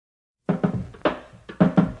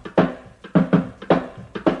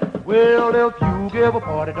Well, if you give a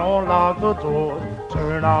party, don't lock the doors.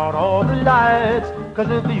 Turn out all the lights. Cause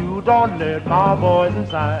if you don't let my boys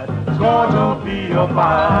inside, it's going to be a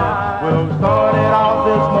fight. Well, we started out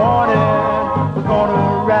this morning. We're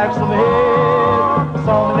gonna rack some heads.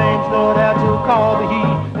 Some names know how to call the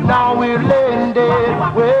heat. And now we're laying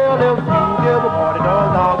dead. Well, if you give a party,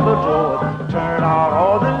 don't lock the doors. Turn out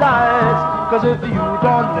all the lights. Cause if you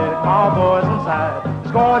don't let my boys inside,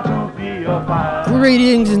 it's going to be a fight.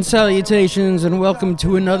 Greetings and salutations, and welcome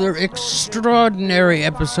to another extraordinary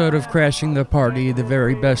episode of Crashing the Party, the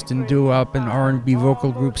very best in doo-wop and R&B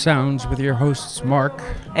vocal group sounds, with your hosts Mark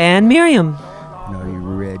and Miriam. And are you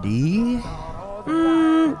ready?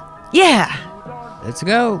 Yeah. Let's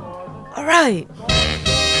go. All right.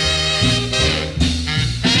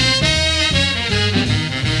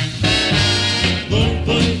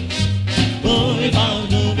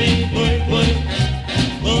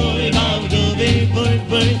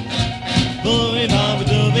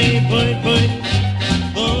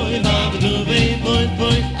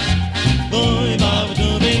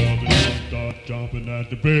 At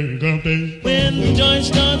the break of day. When the joint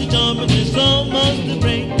starts jumping, it's almost the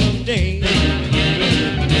break of day.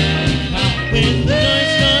 When the joint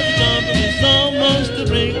starts jumping, it's almost the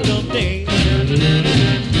break of day.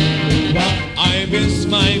 I miss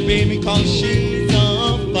my baby 'cause she's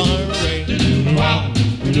off far away.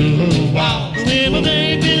 When my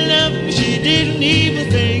baby left me, she didn't even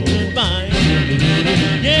say goodbye.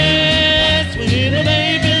 Yes, when my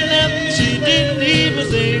baby left me, she didn't even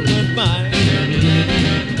say goodbye.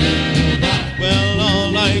 Well,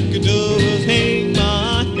 all I could do was hang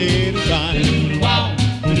my head and cry. Wow,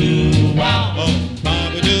 wow, oh,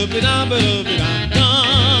 ba-ba-doo-ba-da-ba-doo-ba-da,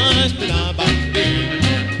 gosh, ba-da-ba-dee.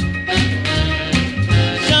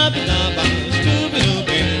 Sha-ba-da-ba,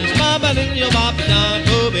 scooby-doo-bee,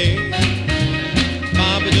 ba-ba-doo-ba-ba-da-boo-bee.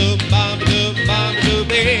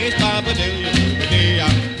 Ba-ba-doo-ba-ba-doo-ba-ba-doo-bee, ba-ba-doo-ba-dee.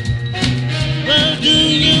 Well, do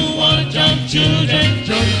you wanna jump, children?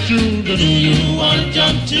 Jump, children. Do you wanna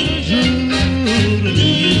jump, children? Do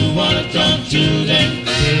you wanna jump, children?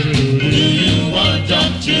 Do you wanna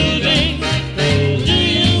jump, children? Do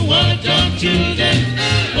you wanna jump, children?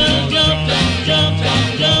 Well, jump, jump, jump,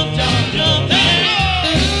 jump, jump, jump, jump, hey!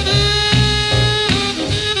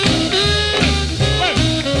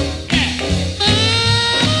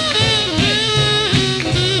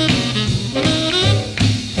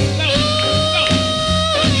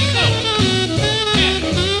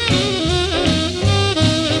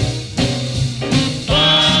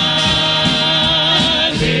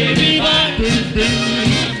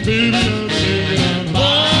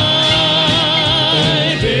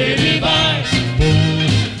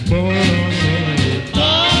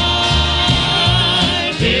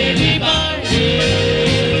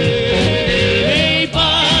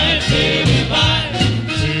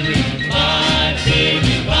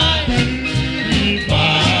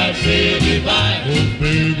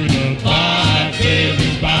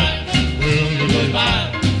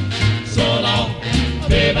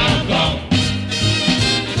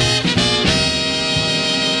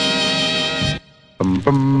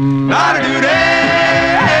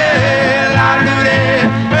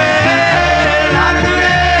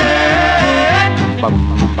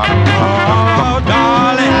 Oh,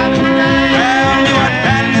 darling, tell me what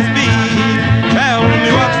can this be? Tell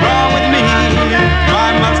me what's wrong with me. Why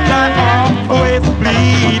must I always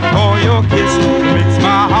bleed for your kiss? Makes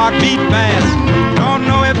my heart beat fast. Don't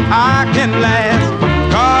know if I can last.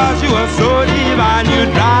 'Cause you are so divine, you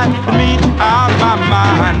drive me out my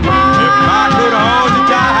mind. If I could hold you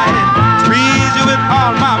tight, squeeze you with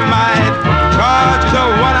all my might. 'Cause you're the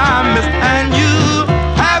one I miss, and you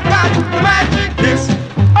have got the magic kiss.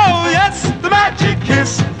 Oh yes, the magic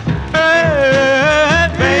kiss. Hey,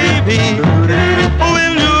 baby,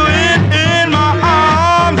 when you're in my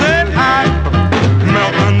arms and I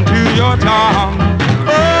melt into your charm.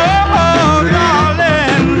 Oh,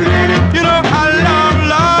 darling, you know I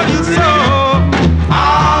love you so.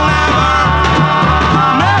 I'll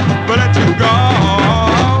never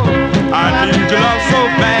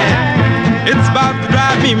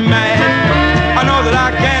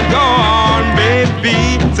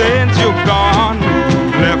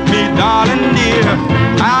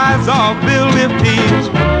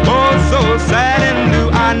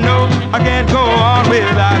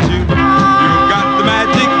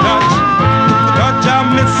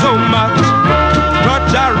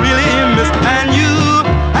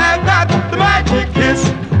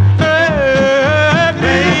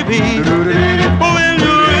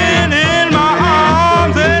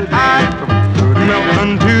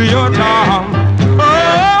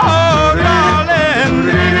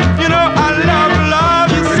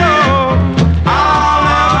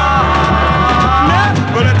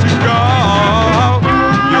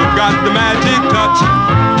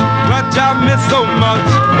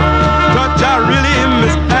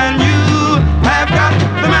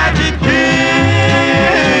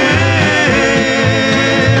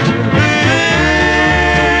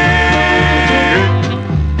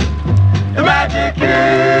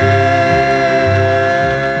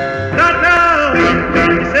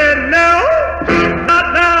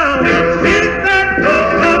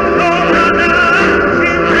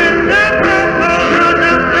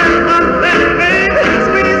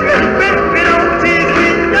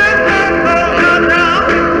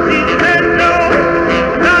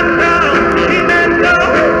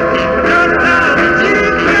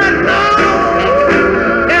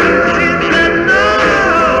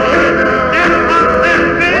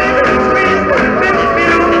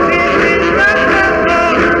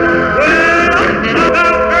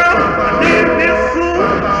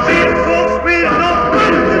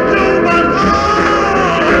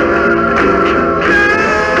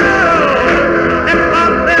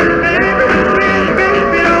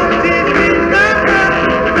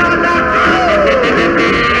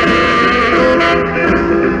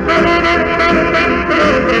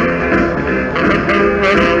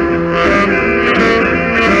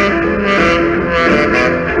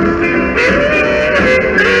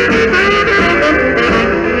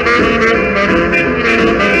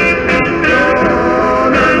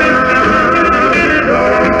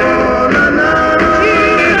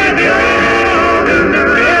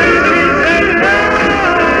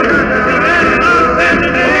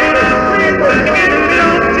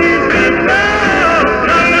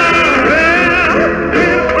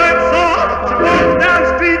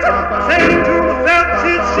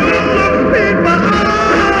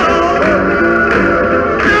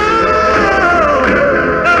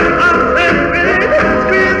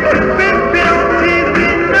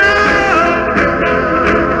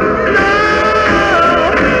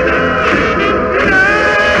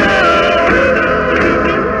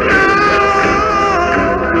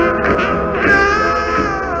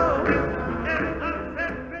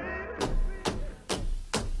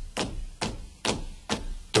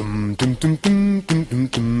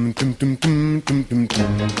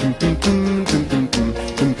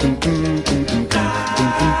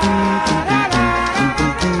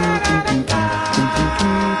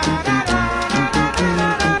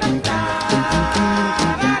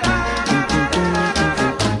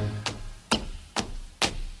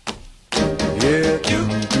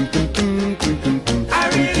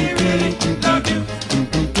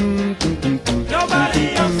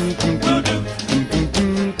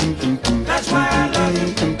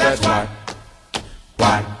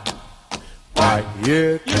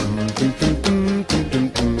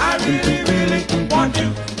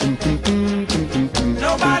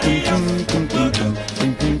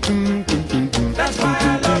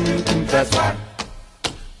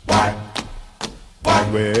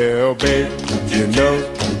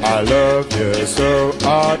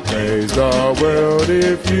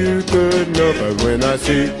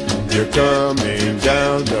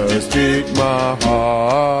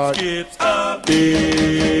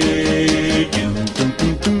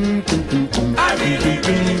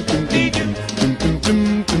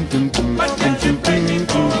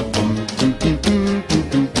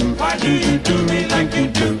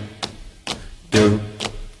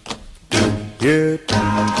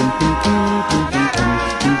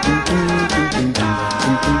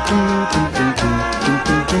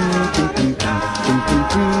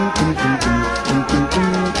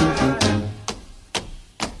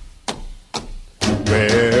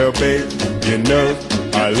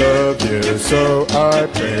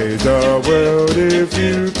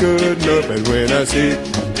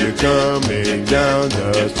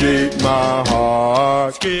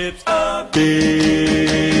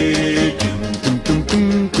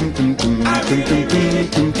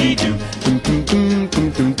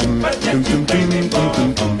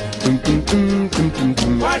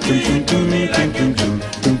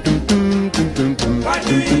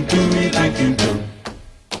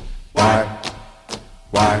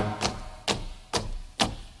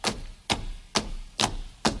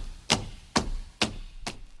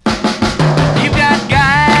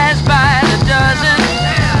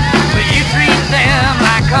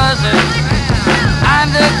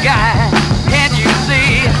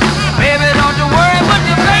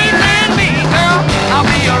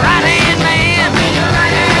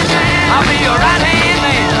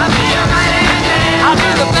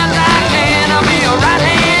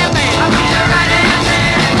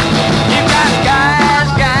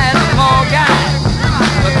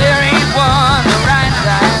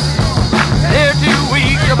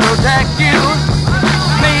Protect you,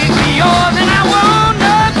 make me yours, and I won't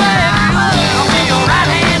look back.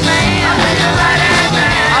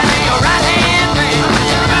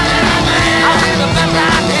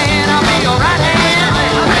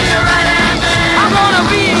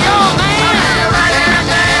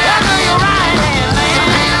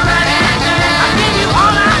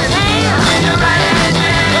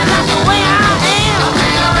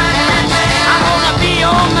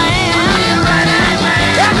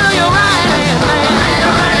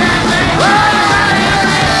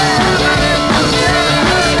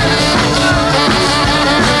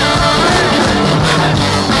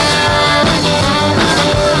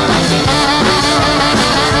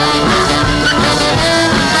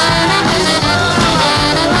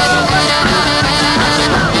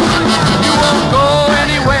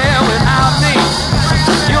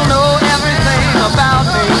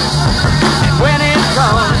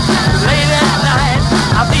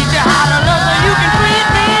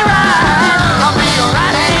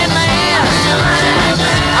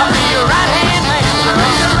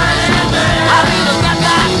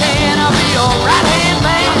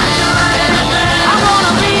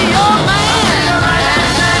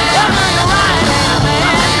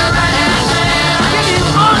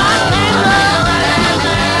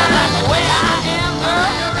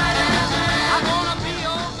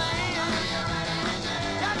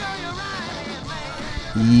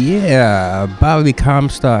 Yeah, Bobby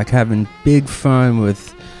Comstock having big fun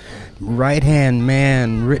with Right Hand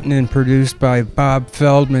Man, written and produced by Bob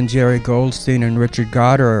Feldman, Jerry Goldstein, and Richard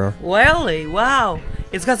Goddard. Welly, wow.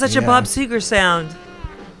 It's got such a Bob Seger sound.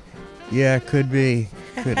 Yeah, could be.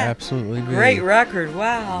 Could absolutely be. Great record,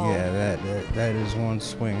 wow. Yeah, that is one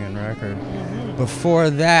swinging record. Before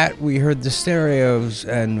that, we heard the Stereos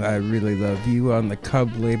and I Really Love You on the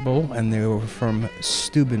Cub label, and they were from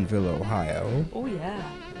Steubenville, Ohio. Oh, yeah.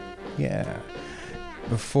 Yeah.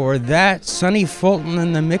 Before that, Sonny Fulton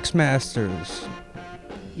and the Mixmasters.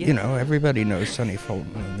 Yeah. You know, everybody knows Sonny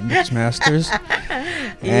Fulton and the Mixmasters.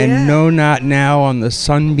 And No Not Now on the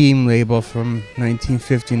Sunbeam label from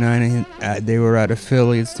 1959. They were out of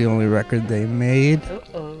Philly. It's the only record they made.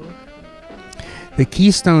 Uh-oh. The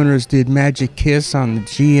Keystoners did Magic Kiss on the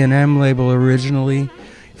G&M label originally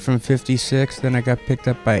from 56. Then it got picked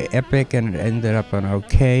up by Epic and it ended up on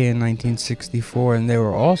OK in 1964. And they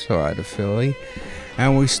were also out of Philly.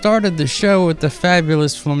 And we started the show with the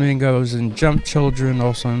Fabulous Flamingos and Jump Children,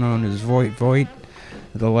 also known as Voit Voit,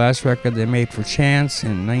 the last record they made for Chance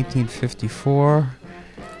in 1954.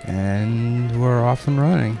 And we're off and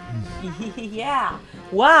running. Yeah.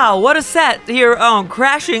 Wow, what a set here on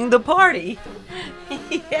Crashing the Party.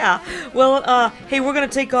 Yeah. Well, hey, we're going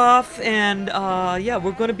to take off and,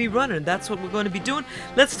 we're going to be running. That's what we're going to be doing.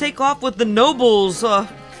 Let's take off with the Nobles.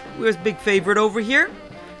 We're a big favorite over here.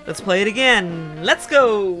 Let's play it again. Let's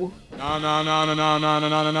go. No, no, no, no, no, no, no, no, no,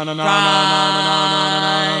 no, no, no, no, no,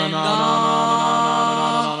 no, no, no.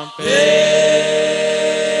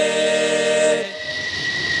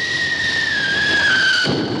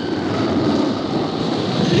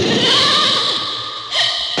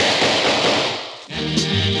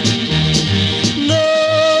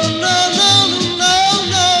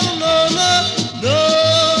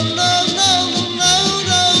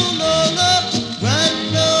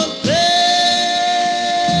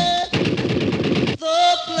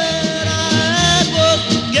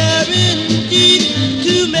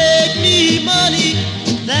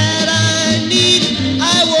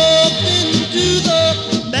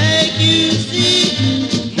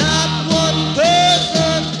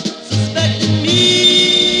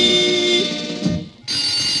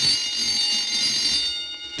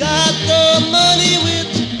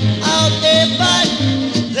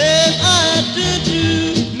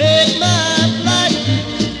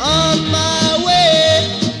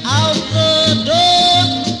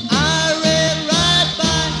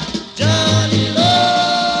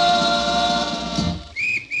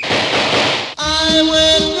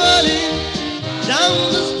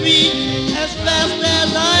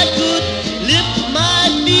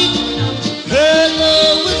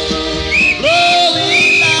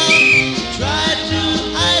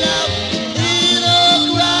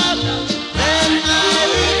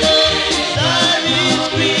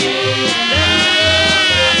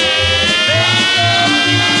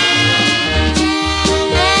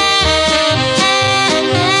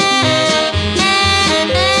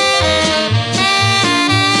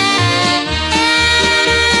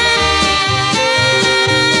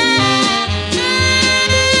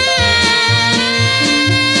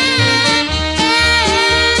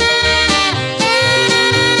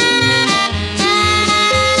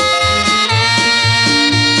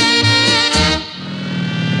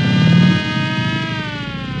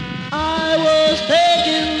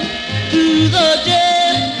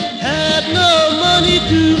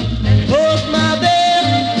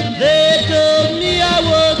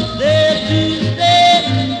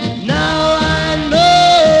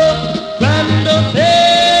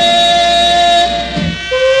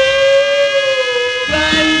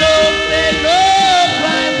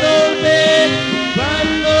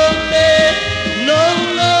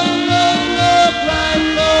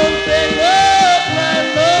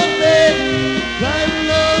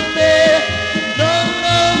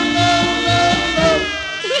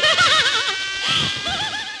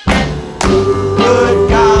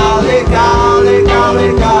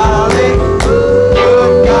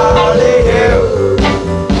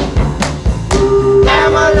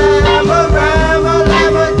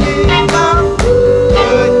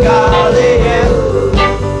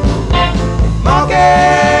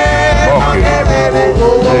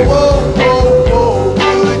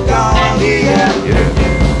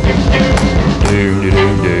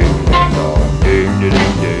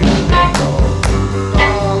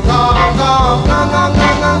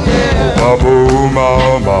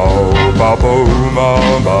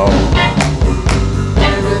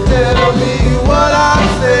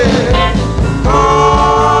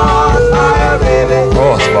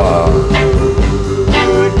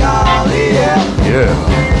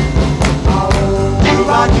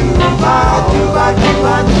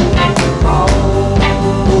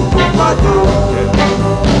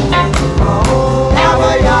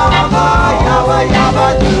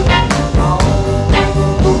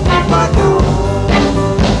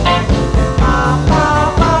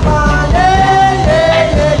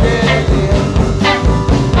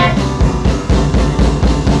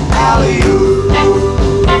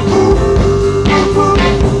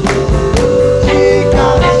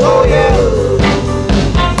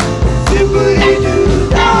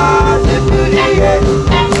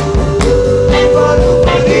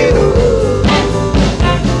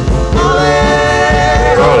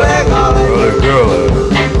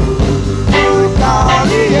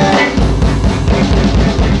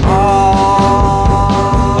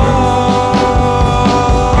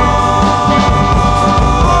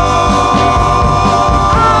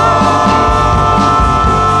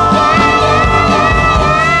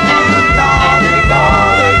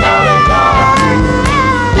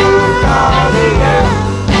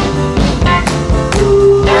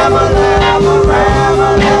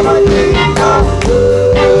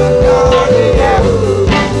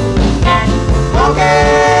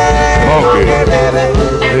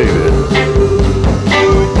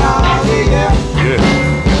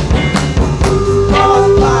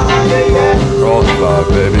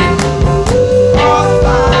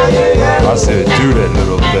 I said, do that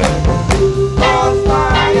little thing.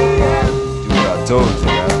 Do what I told you,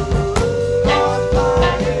 man.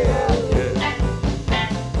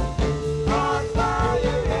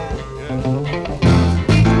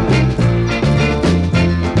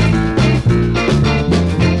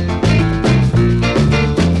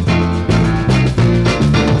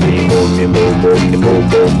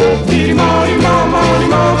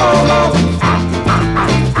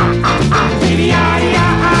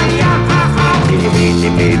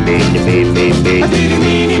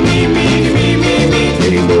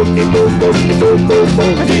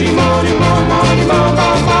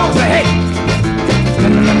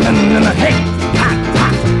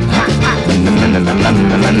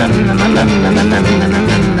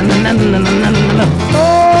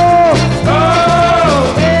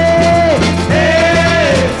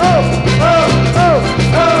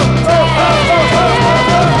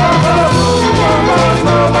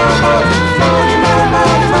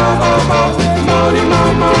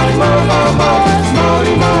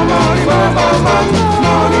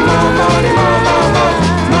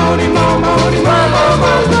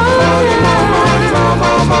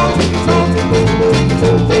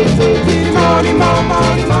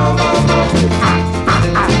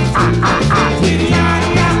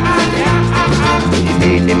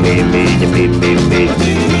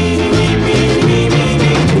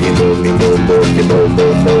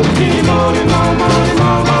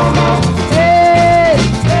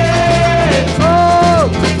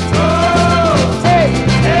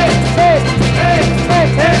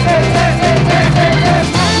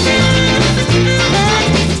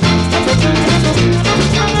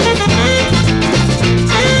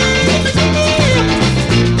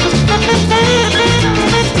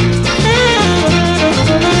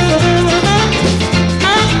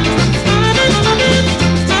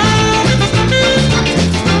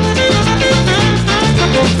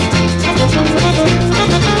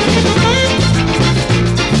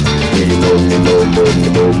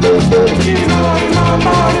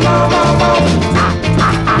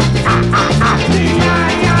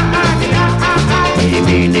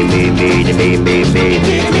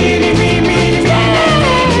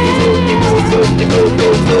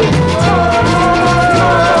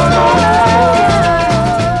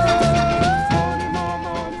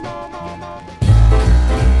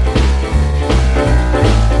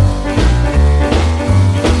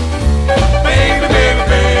 Baby, baby,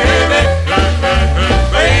 baby, baby,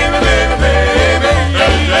 baby, baby, baby.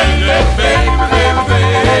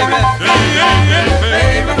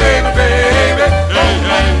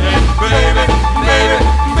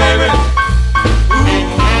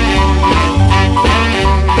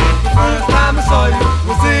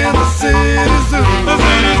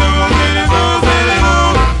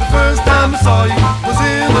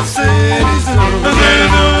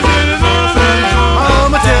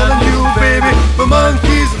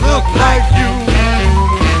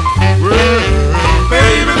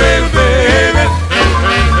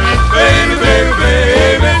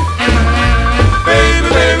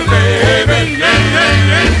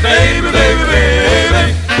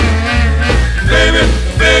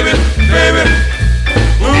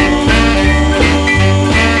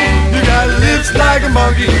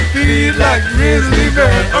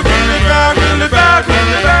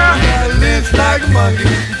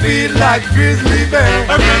 grizzly bear.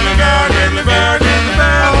 A grizzly bear, grizzly bear, grizzly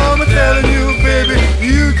bear. Oh, I'm telling you, baby,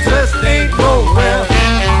 you just ain't nowhere.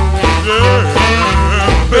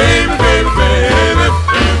 Baby, baby, baby,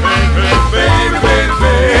 baby, baby, baby,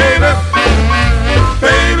 baby, baby,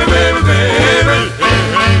 baby,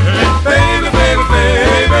 baby, baby,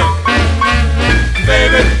 baby,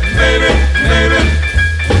 baby, baby, baby.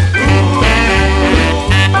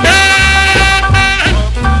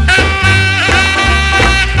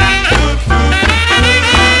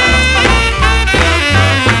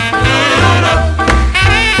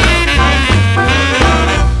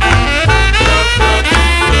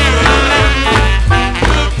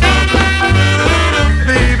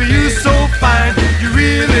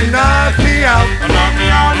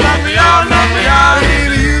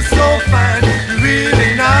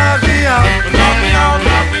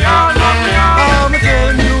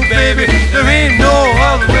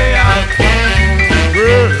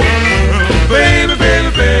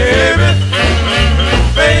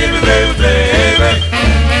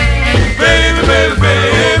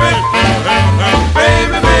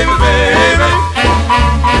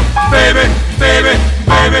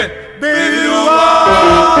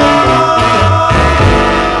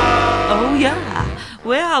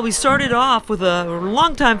 We started off with a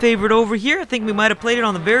longtime favorite over here. I think we might have played it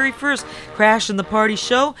on the very first Crash in the Party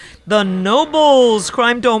show, The Nobles,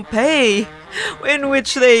 Crime Don't Pay, in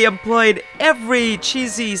which they employed every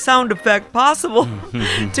cheesy sound effect possible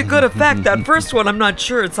to good effect. That first one, I'm not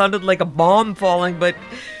sure. It sounded like a bomb falling, but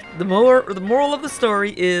the moral of the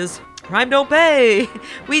story is Crime Don't Pay.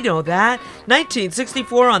 We know that.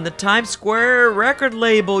 1964 on the Times Square record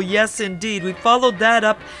label. Yes, indeed. We followed that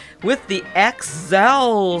up with the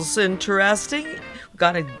XLs. Interesting. We've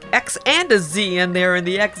got an X and a Z in there in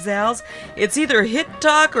the XLs. It's either Hit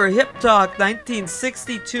Talk or Hip Talk,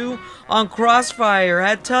 1962 on Crossfire.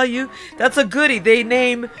 I tell you, that's a goodie. They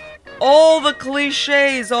name all the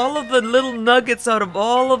cliches, all of the little nuggets out of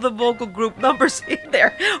all of the vocal group numbers in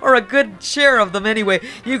there, or a good share of them anyway.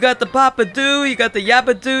 You got the Papa Doo, you got the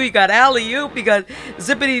Yabba Doo, you got Alley Oop, you got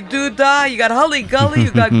Zippity Doo Dah, you got Hully Gully, you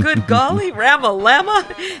got Good Golly, Rama Lama.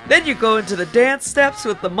 Then you go into the dance steps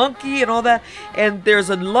with the monkey and all that, and there's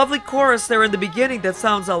a lovely chorus there in the beginning that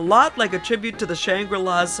sounds a lot like a tribute to the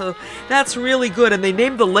Shangri-Las, so that's really good. And they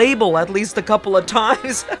named the label at least a couple of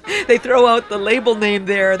times. They throw out the label name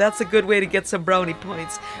there. That's a good way to get some brownie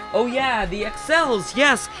points. Oh yeah, the XLs,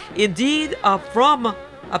 yes, indeed, from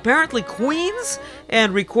apparently Queens,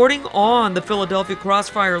 and recording on the Philadelphia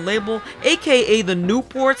Crossfire label, aka the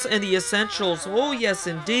Newports and the Essentials. Oh yes,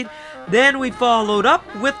 indeed. Then we followed up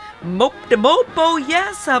with Mope de Mopo,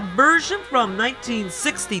 yes, a version from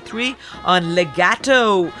 1963 on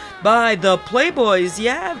Legato by the Playboys.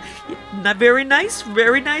 Yeah, not very nice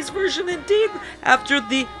version indeed. After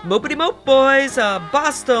the Mope de Mope Boys,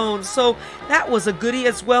 Boston. So that was a goodie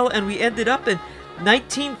as well, and we ended up in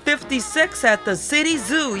 1956 at the City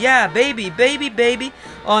Zoo. Yeah, baby, baby, baby,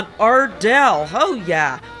 on Ardell. Oh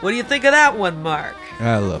yeah, what do you think of that one, Mark?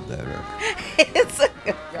 I love that record. It's a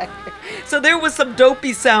good record. So there was some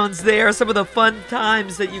dopey sounds there, some of the fun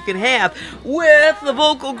times that you can have with the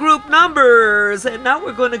vocal group numbers. And now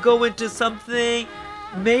we're going to go into something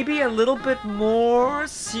maybe a little bit more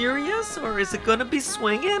serious, or is it going to be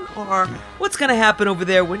swinging, or what's going to happen over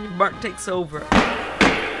there when Mark takes over?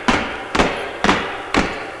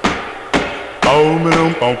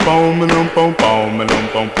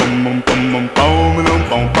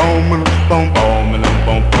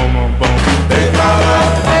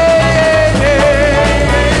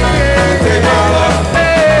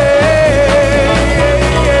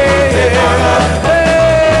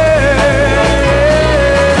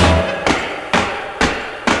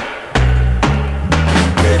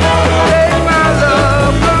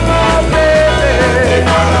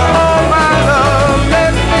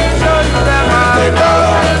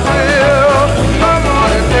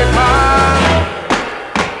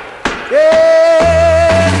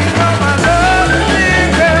 Yeah, you know my love is real.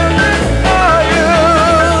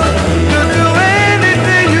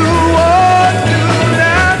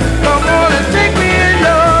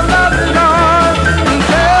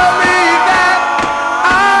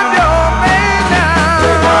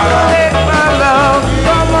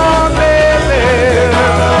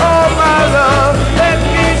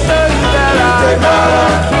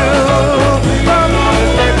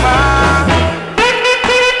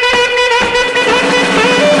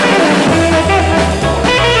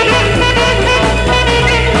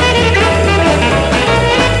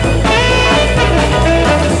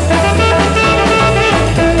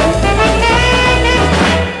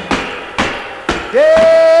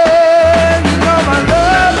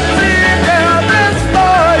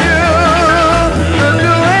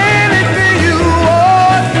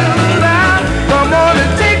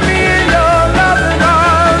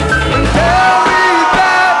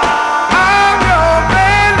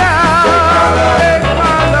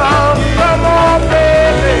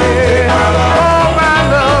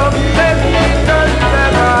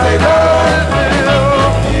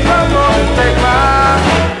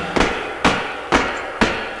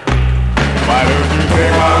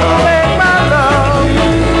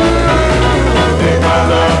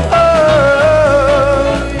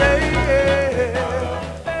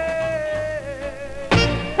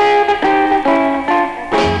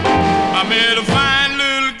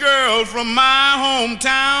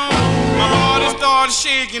 hometown. My heart starts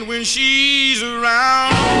shaking when she's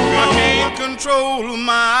around. I can't control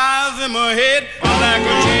my eyes and my head. I'm like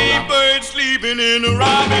a jaybird sleeping in a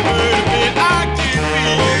robin bird bed. I get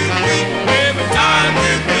weak every time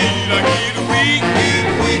we meet. I get weak.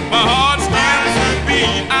 My heart skips a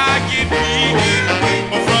beat. I get weak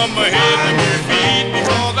from my head to my feet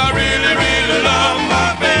because I really, really love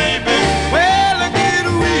my baby. Well, I get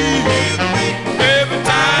weak every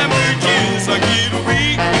time we kiss. I get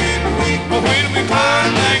weak. But when we cry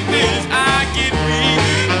like this, I get weak.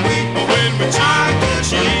 But when we cheek to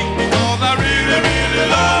cheek, because I really, really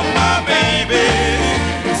love my baby.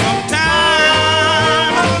 Sometimes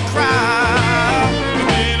I cry, but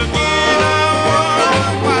then again I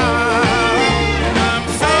wonder why. I'm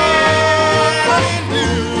sad and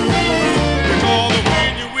blue because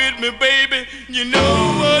when you're with me, baby, you know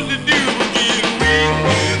what to do. I get weak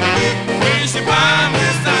when she by my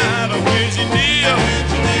side or when she near.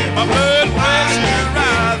 My blood pressure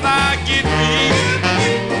rise, I get weak.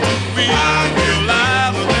 We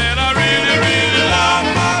realize that I really, really love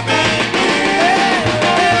my baby.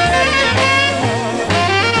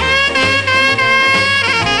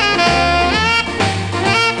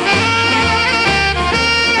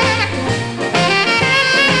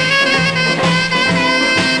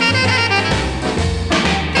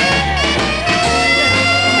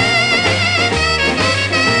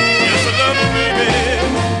 Yes, I love you, baby.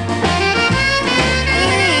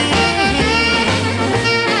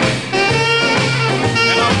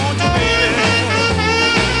 And I want you, baby.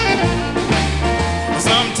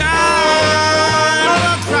 Sometimes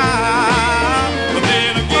I cry, but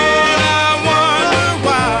then again I wonder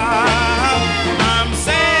why. I'm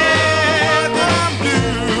sad that I'm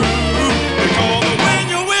blue because when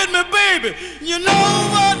you're with me, baby, you know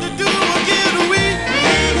what to do. I get weak,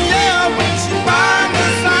 yeah, when she's by my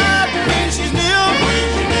side, when she's near,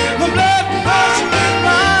 my blood pressure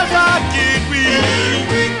rise, I get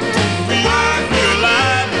weak. We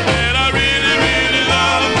realize that I really, really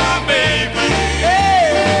love my baby.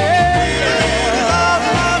 Love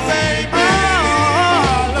my baby.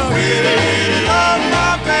 Really love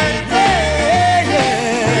my baby.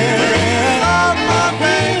 Love my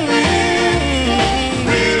baby.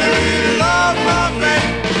 Really love my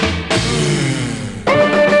baby.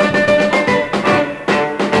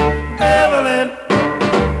 Evelyn,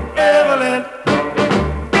 Evelyn,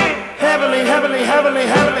 heavily, heavily, heavily,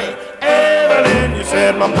 heavily. Evelyn, you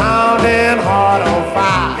set my pounding heart on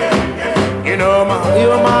fire. You know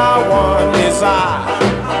you're my one desire.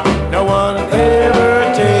 No one will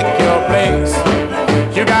ever take your place.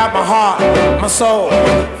 You got my heart, my soul,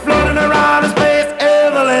 floating around in space.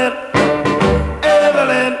 Evelyn,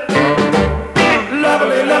 Evelyn,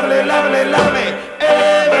 lovely, lovely, lovely, lovely.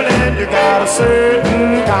 Evelyn, you got a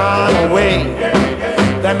certain kind of way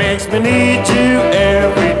that makes me need you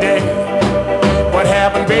every day. What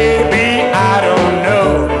happened, baby? I don't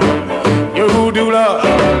know. Your hoodoo love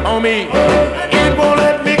on me, it won't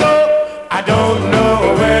let me go. I don't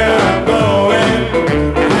know where I'm going,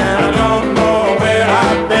 and I don't know where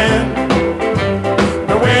I've been.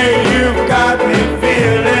 The way you've got me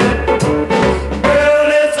feeling, girl,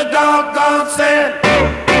 it's a doggone sin.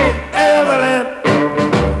 Evelyn,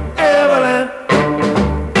 Evelyn,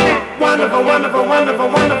 wonderful, wonderful, wonderful,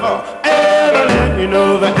 wonderful. Evelyn, you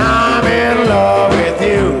know that I'm in love with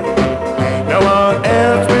you. No one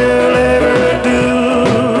else will ever do.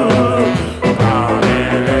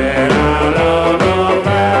 Darling, and I love a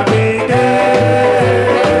happy day.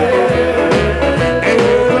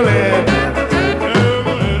 Evelyn,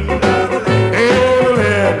 Evelyn,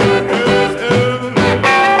 Evelyn.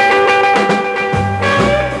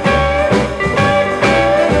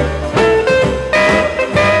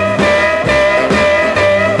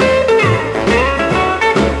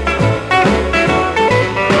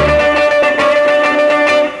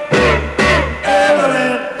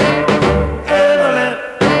 Evelyn, Evelyn,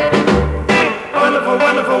 wonderful,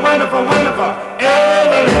 wonderful, wonderful, wonderful.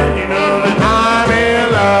 Evelyn, you know that I'm in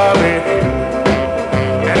love with you,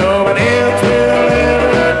 and no one else will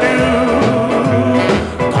ever do.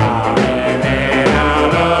 Darling, and I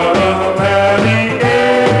love a happy day.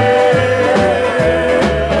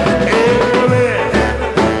 Evelyn,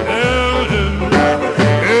 Evelyn,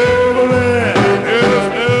 Evelyn,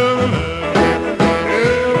 Evelyn,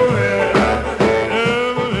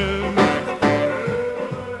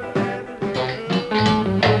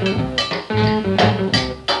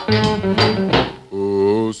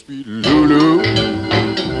 Oh, sweet Lulu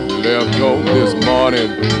left home this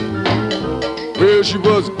morning. Well, she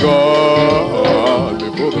was gone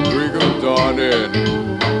before the break of dawn, and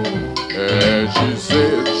she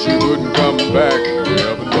said she wouldn't come back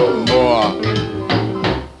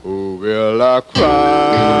Well, I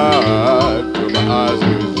cried till my eyes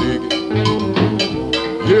were shaking.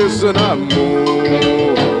 Yes, and I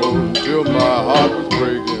moaned till my heart was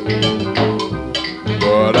breaking.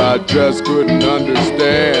 But I just couldn't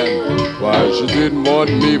understand why she didn't want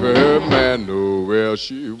me for her man. No, well,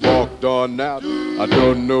 she walked on out. I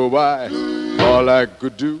don't know why. All I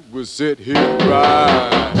could do was sit here and cry.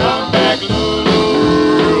 Come back,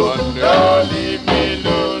 Lulu. Don't leave me,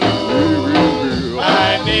 Lulu.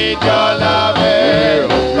 I need your loving,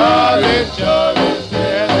 'cause it sure is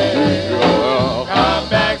thrilling. Come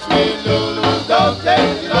back, sweet Lulu. Don't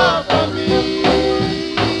take love from me.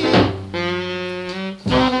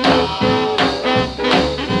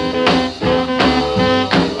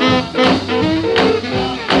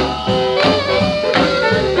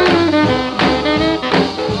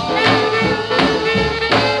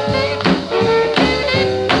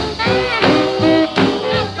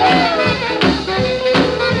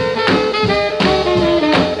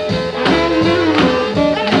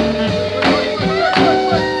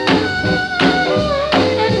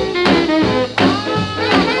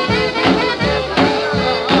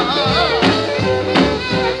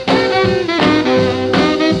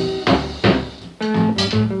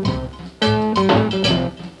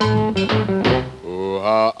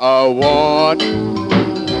 I want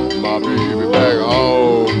my baby back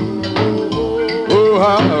home. Oh,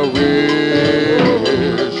 how I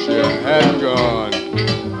wish she had gone.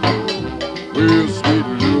 Well, sweet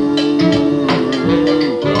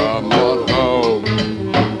Lou, come on home.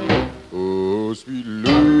 Oh, sweet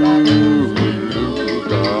Lou,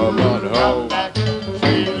 come on home.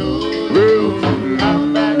 Sweet Lou, well, sweet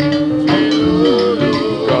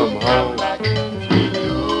Lou, come home.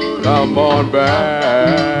 Come on back.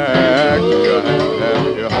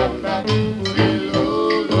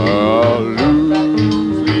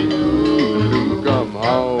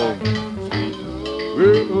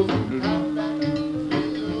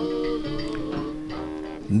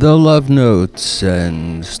 The Love Notes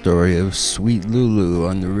and story of Sweet Lulu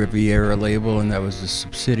on the Riviera label, and that was a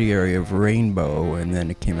subsidiary of Rainbow, and then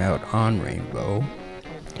it came out on Rainbow.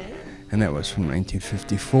 And that was from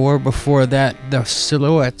 1954. Before that, the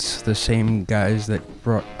Silhouettes, the same guys that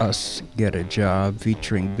brought us Get a Job,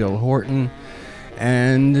 featuring Bill Horton.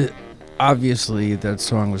 And obviously that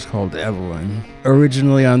song was called Evelyn.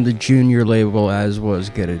 Originally on the Junior label, as was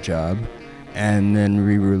Get a Job, and then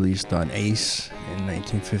re-released on Ace in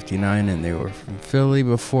 1959, and they were from Philly.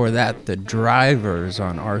 Before that, the Drivers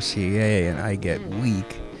on RCA and I Get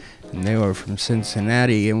Weak, and they were from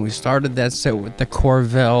Cincinnati. And we started that set with the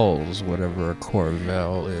Corvells, whatever a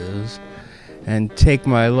Corvell is, and Take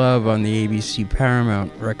My Love on the ABC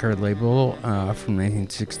Paramount record label from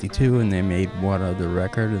 1962, and they made one other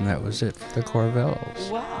record, and that was it for the Corvells.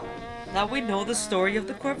 Wow. Now we know the story of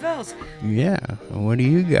the Corvells. Yeah, what do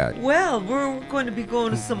you got? Well, we're going to be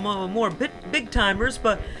going to some more big timers,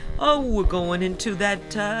 but we're going into that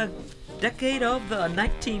decade of the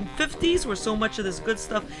 1950s where so much of this good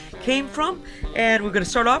stuff came from. And we're going to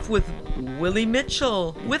start off with Willie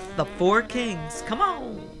Mitchell with the Four Kings. Come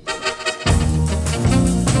on.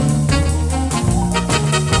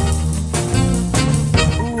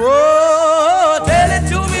 Whoa, tell it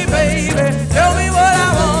to me, baby. Tell me what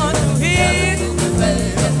I want to hear.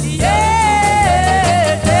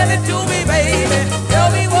 Yeah, tell it to me, baby.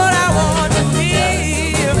 Tell me what I want to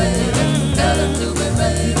hear. Tell it to me,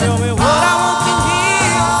 baby. Tell me what I want to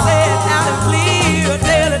hear. Say it loud and clear.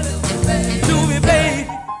 Tell it to me, baby.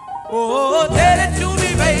 Oh, tell it to me,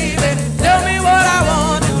 baby. Tell me what I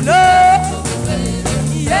want to know.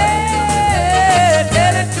 Yeah,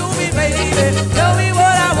 tell it to me, baby. Tell me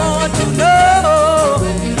what I want to know.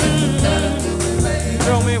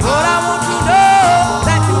 Tell me what I want to know.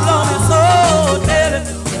 That you love me so. Tell it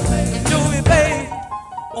to me, baby.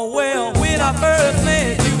 Oh well, when I first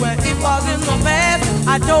met you and it was in the past,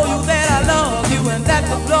 I told you that I love you and that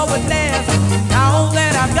the love would last. Now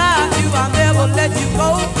that I got you, I'll never let you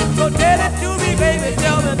go. So tell it to me, baby.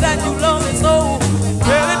 Tell me that you love me so.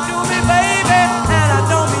 Tell it to me, baby. And I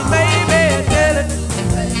don't mean baby. Tell it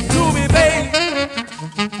to me, baby.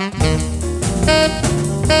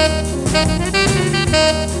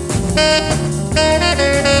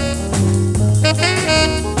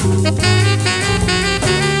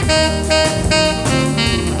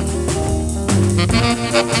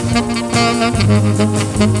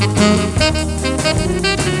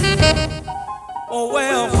 Oh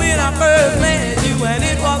well, when I first met you and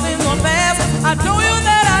it was in the past, I told you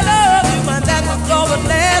that I love you and that the love would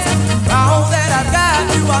last. Now that I've got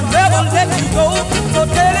you, I'll never let you go. So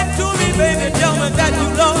tell it to me, baby, tell me that you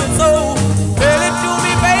love me so. Tell it to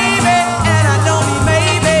me, baby, and I don't mean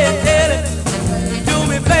maybe. Tell it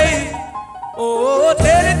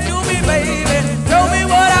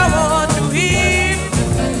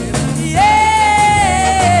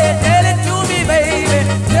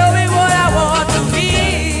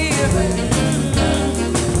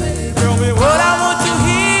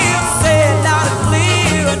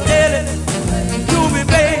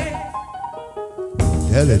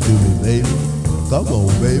Come on,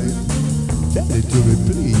 baby. Tell it to me,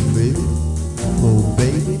 please, baby. Come on,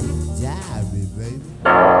 baby. Jive me, baby.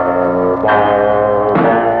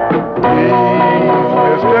 Please,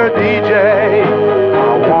 Mr. DJ, I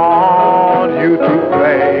want you to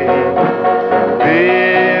play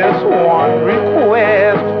this one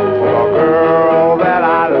request for a girl that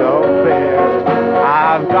I love best.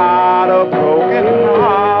 I've got a broken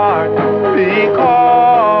heart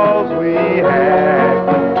because we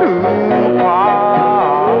had to part.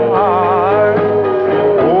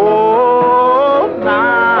 Oh,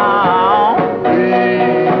 now,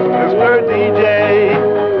 please, Mr. DJ,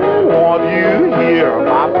 won't you hear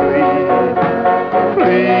my plea?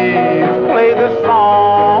 Please play the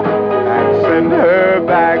song and send her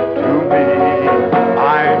back to me.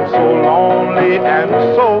 I'm so lonely and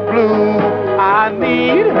so blue. I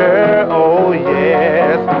need her, oh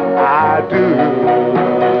yes, I do.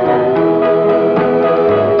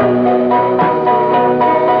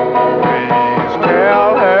 Please tell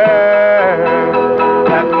her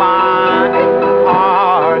that my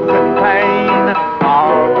heart's in pain.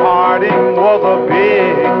 Our parting was a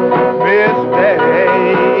big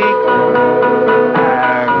mistake.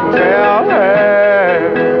 And tell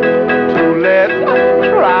her to let's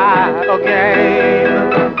try again.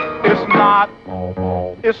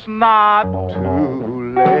 It's not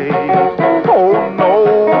too late. Oh no,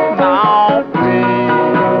 now please,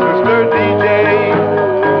 Mr. DJ,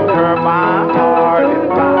 her my heart is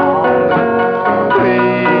bound.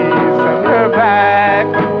 Please send her back.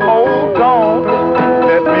 Oh, don't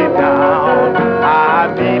let me down. I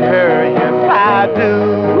need her, yes I do.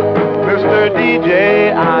 Mr. DJ,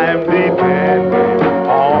 I'm depending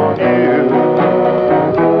on you.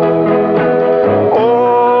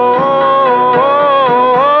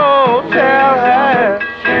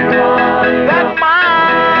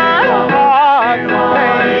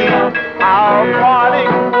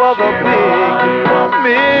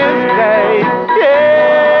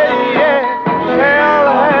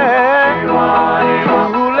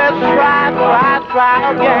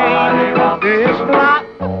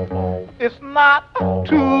 It's not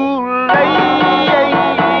too late.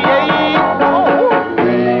 Oh,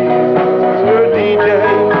 please, Mr. DJ,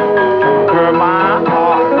 hear my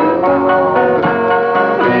heart.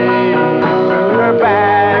 Please send her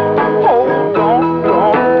back. Oh, don't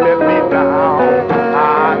let me down. I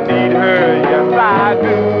need her, yes I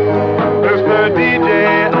do. Mr. DJ,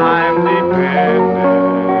 I'm dependent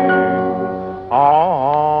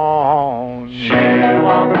on you.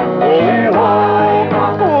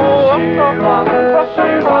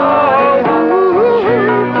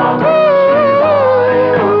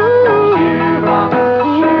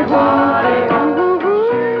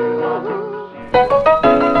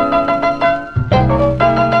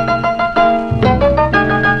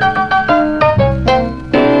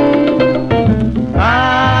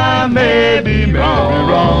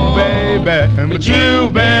 But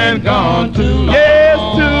you've been gone too long. Yes,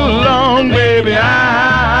 too long, baby.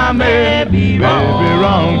 I may be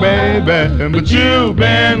wrong, baby. But you've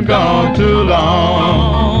been gone too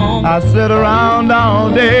long. I sit around all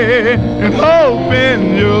day and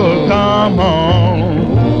hoping you'll come home.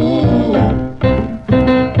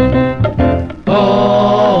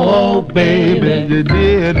 Oh, baby, you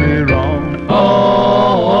did me wrong.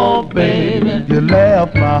 Oh, baby, you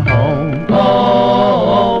left my home.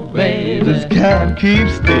 Oh, baby, just can't keep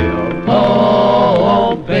still.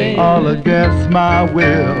 Oh, baby, all against my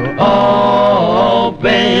will. Oh,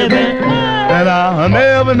 baby, and I'll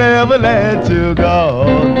never, never let you go.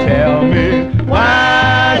 Tell me,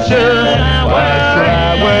 why should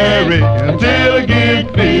I worry until I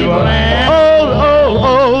get fever?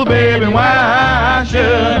 Oh, baby, why should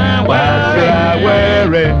I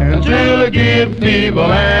worry until I get fever?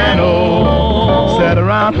 And oh, sat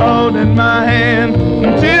around holding my hand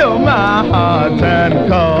until my heart turned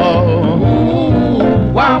cold.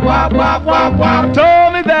 Wop, wop, wop, wop, wop.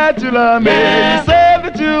 Told me that you love me. Yeah. You said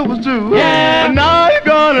that you was true. Yeah. But now you're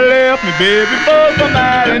gonna leave me, baby, for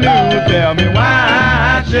somebody new. Tell me,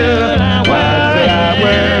 why should I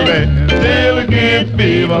worry until I get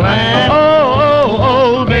fever?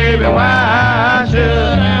 Oh, baby, why should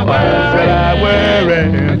I worry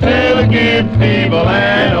until I get fever?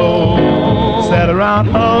 And oh, sat around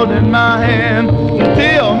holding my hand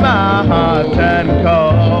until my heart turned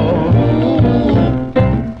cold.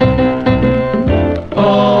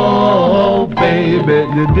 Oh, baby,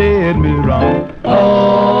 you did me wrong.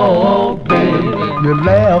 Oh, baby, you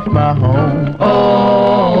left my home.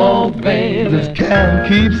 Oh, baby, just can't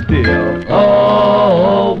keep still.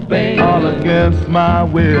 Oh, baby, all against my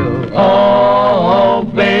will. Oh,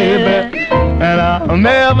 baby, and I'll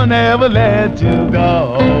never, never let you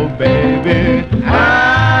go, baby.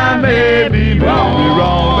 I may be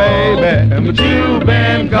wrong, baby, but you've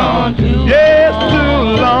been gone, yes,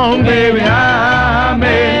 too long, baby. I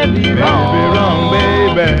may be wrong,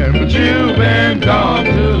 baby, but you've been gone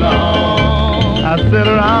too long. I sit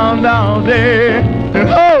around all day and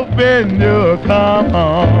hoping you'll come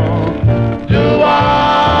home.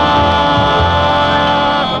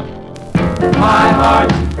 My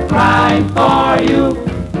heart's crying for you.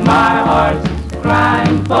 My heart's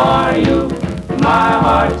crying for you. My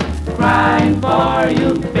heart's crying for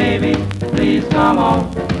you, baby. Please come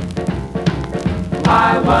home.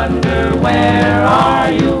 I wonder where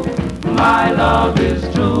are you? My love is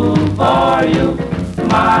true for you.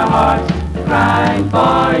 My heart's crying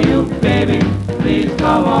for you, baby. Please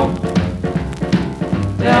come home.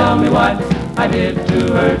 Tell me what I did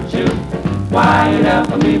to hurt you. Why you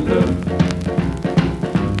left me blue?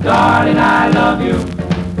 Darling, I love you.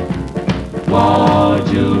 Won't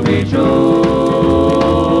you be true?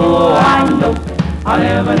 I know I'll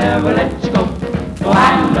never, never let you go. Oh,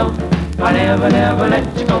 I know I'll never, never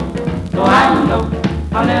let you go. Oh, I know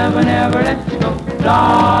I'll never, never let you go.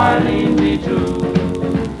 Darling, be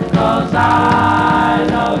true, 'cause I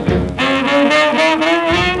love you.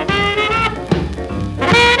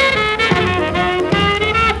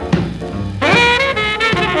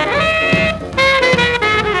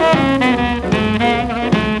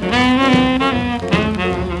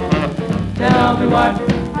 Tell me what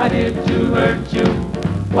I did to hurt you.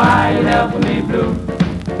 Why you left me blue?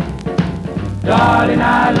 Darling,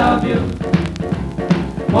 I love you.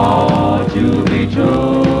 Won't you be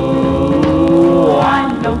true? I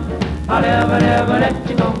know I'll never, never let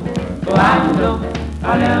you go. Oh, I know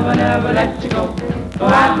I'll never, never let you go. Oh, I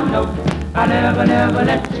know I'll never, never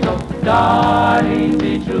let you go. Darling,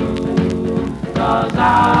 be true, 'cause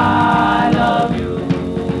I love you.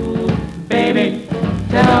 Baby,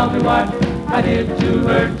 tell me what I did to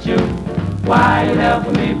hurt you. Why you left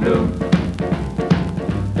me blue?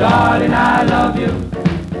 Darling, I love you.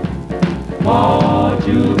 Won't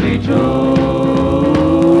you be true?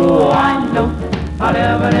 I know I'll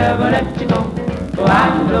never, never let you go. Oh, I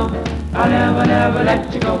know I'll never, never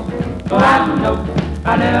let you go. Oh, I know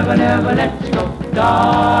I'll never, never let you go.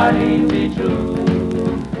 Darling, be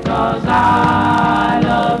true, 'cause I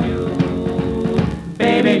love you.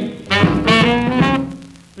 Baby,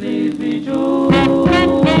 please be true.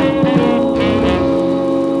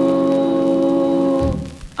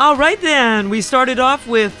 All right then, we started off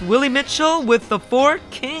with Willie Mitchell with the Four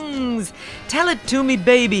Kings. Tell it to me,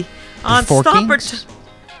 baby. On Four Stomper. Kings?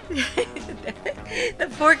 The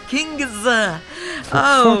Four Kings.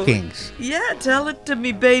 Four Kings. Yeah, tell it to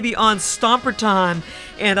me, baby, on Stomper Time.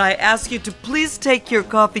 And I ask you to please take your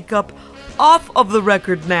coffee cup off of the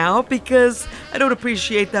record now because I don't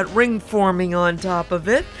appreciate that ring forming on top of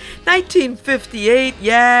it. 1958,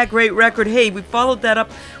 yeah, great record. Hey, we followed that up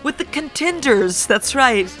with the Contenders. That's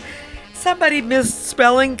right. Somebody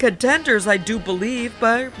misspelling Contenders, I do believe,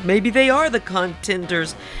 but maybe they are the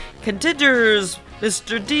Contenders. Contenders,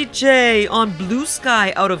 Mr. DJ on Blue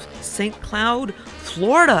Sky out of St. Cloud,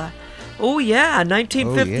 Florida. Oh yeah,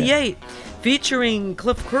 1958. Featuring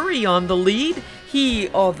Cliff Curry on the lead, he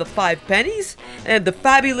of the Five Pennies, and the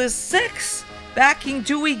Fabulous Six backing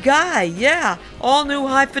Dewey Guy. Yeah, all new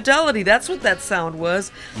High Fidelity. That's what that sound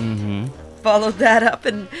was. Followed that up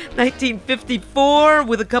in 1954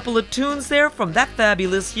 with a couple of tunes there from that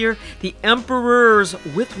fabulous year. The Emperors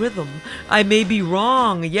with Rhythm. I May Be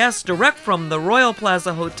Wrong. Yes, direct from the Royal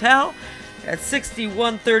Plaza Hotel at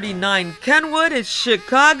 6139 Kenwood in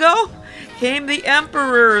Chicago came the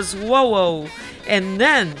Emperors. Whoa. And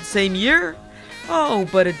then, same year, oh,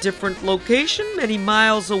 but a different location, many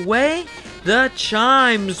miles away, the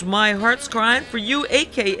Chimes, My Heart's Crying for You,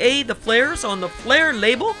 a.k.a. the Flares on the Flare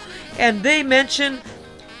label. And they mention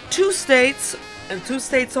two states, and two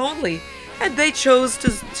states only. And they chose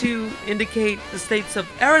to indicate the states of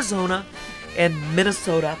Arizona and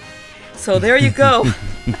Minnesota. So there you go.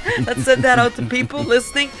 Let's send that out to people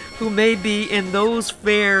listening who may be in those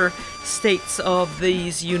fair states of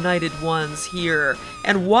these united ones here.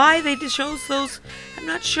 And why they chose those, I'm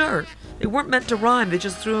not sure. They weren't meant to rhyme, they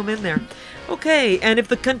just threw them in there. Okay, and if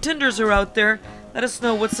the Contenders are out there, let us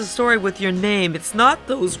know what's the story with your name. It's not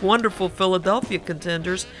those wonderful Philadelphia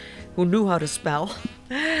Contenders who knew how to spell.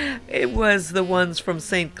 It was the ones from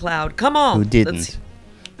St. Cloud. Come on. Who didn't.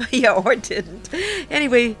 Yeah, or didn't.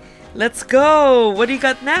 Anyway, let's go. What do you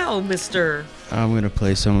got now, mister? I'm going to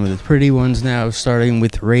play some of the pretty ones now, starting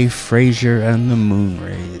with Ray Frazier and the Moon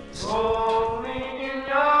Rays. Hold me in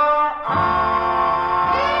your arms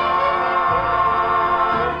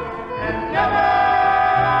and never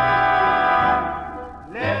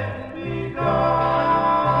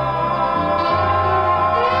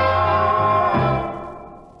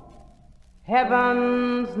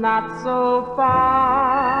heaven's not so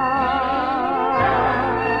far.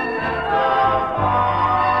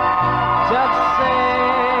 Just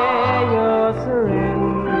say you're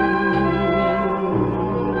surrender,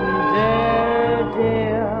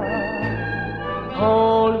 dear.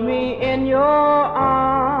 Hold me in your arms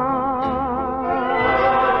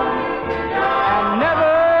and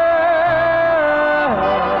never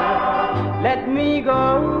let me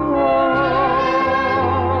go.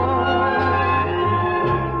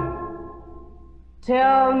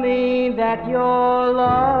 Tell me that your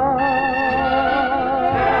love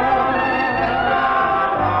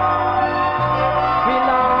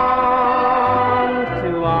belongs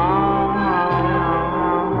to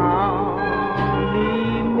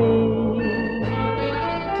only me.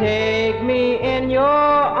 Take me in your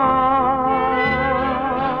arms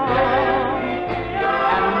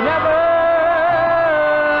and never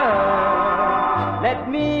let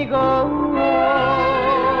me go.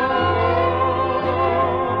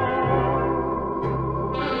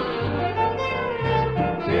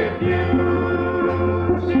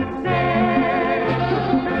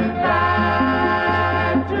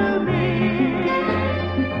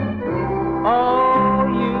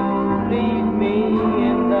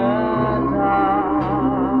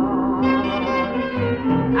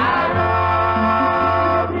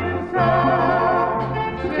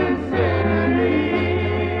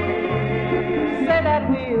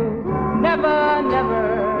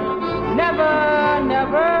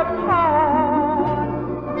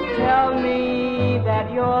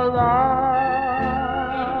 Your love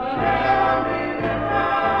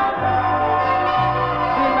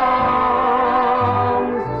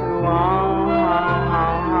belongs to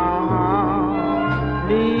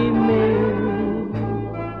only me.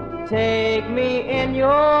 Take me in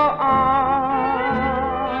your arms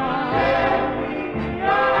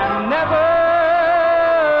and never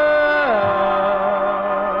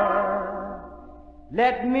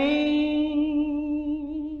let me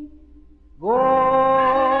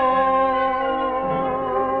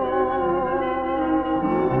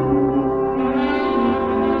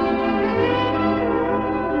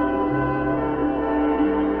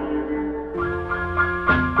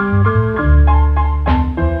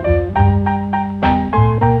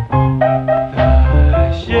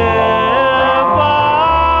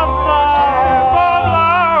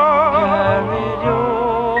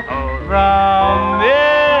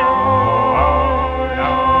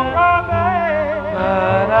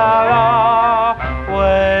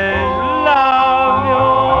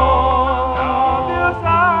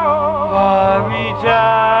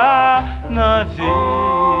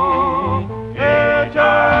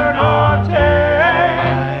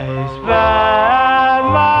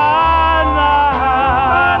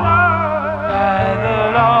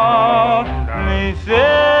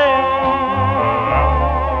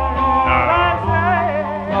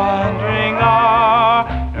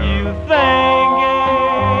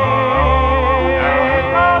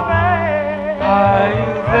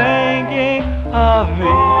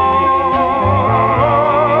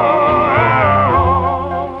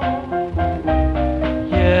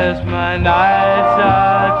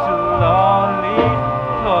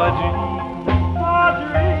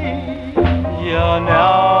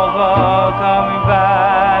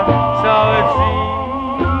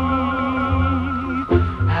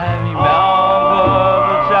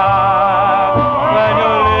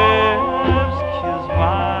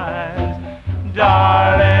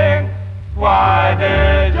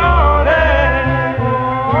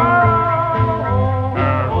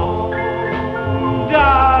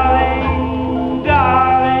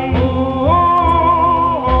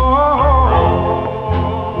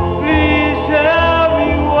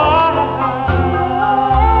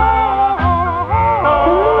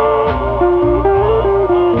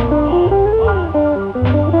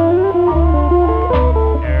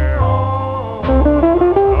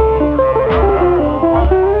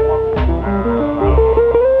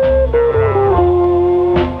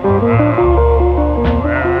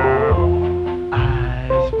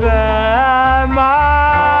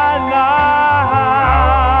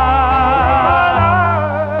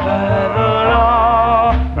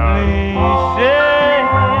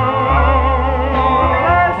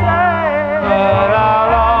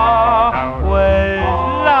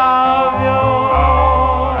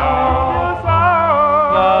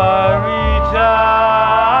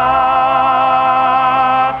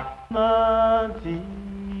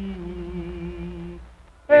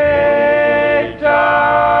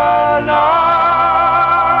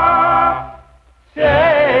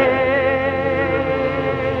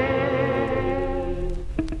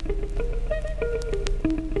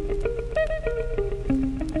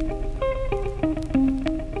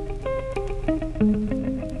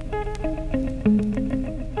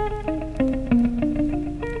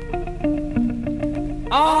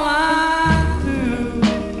All I do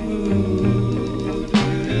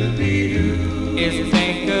is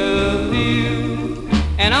think of you,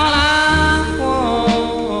 and all I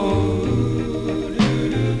want,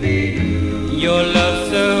 your love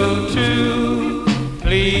so true.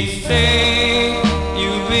 Please say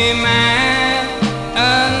you'll be mine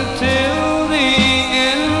until the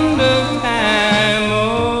end of time.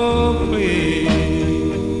 Oh, please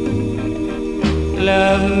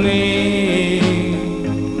love me.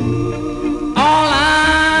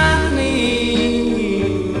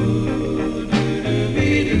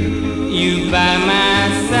 By my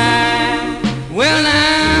side, well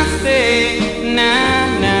now say,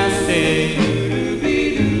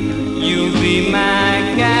 you'll be my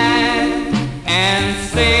guide, and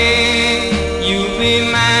say you'll be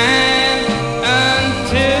mine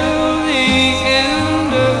until the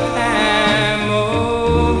end of time.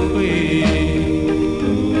 Oh, please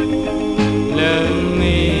love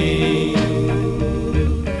me.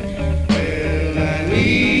 Well, I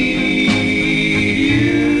need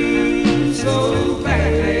you so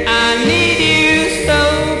badly. I need you so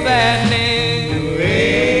badly. Do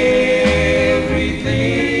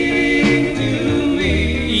everything to me.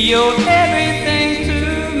 You're everything to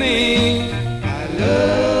me. I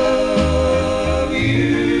love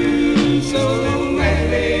you so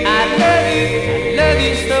madly. I love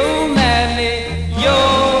you so madly.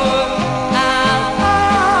 I'll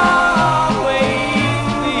always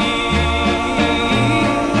be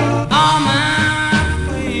all my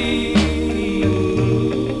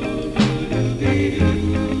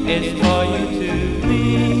it's for you to be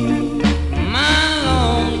my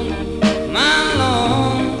lone.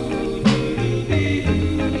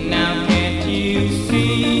 Now can't you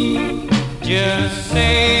see? Just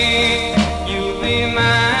say you'll be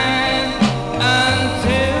mine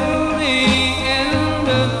until the end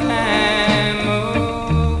of time.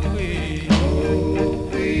 Oh, please, oh,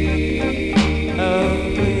 please, oh,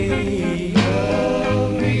 please,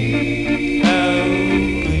 oh, please,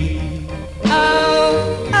 oh,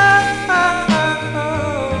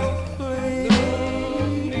 please.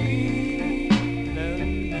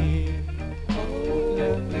 Oh,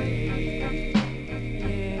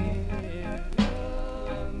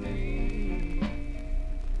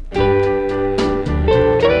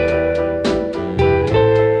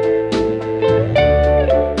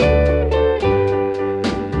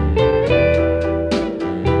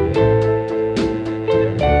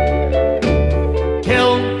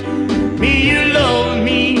 tell me you love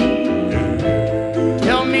me.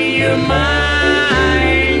 Tell me you're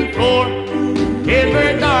mine forever,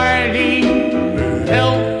 darling.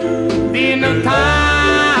 Tell me no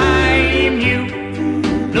time you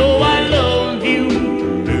know I love you,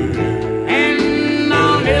 and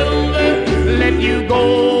I'll never let you go.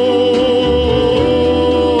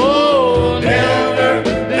 Never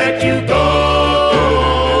let you go.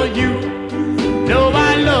 You know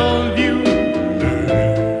I love you.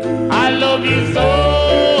 I love you so.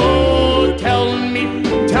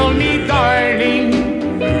 Tell me, darling,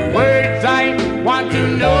 words I want to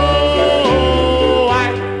know. I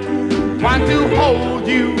want to hold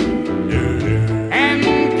you and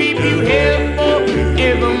keep you here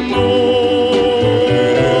forevermore.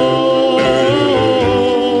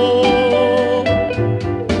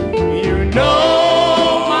 You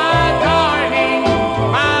know, my darling,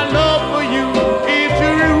 my love for you is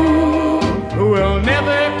true. Will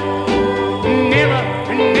never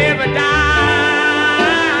die.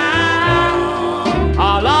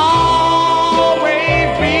 I'll always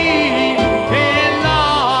be in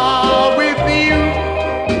love with you,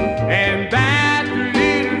 and that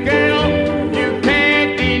little girl you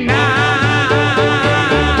can't deny.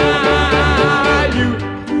 You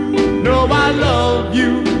know I love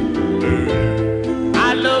you.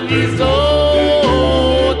 I love you so.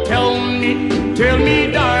 Tell me,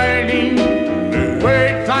 darling,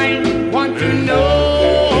 words I want to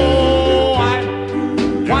know. I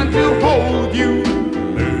want to hold you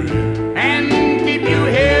and keep you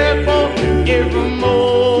here forevermore.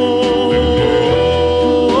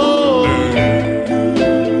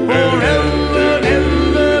 Forever,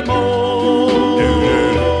 evermore.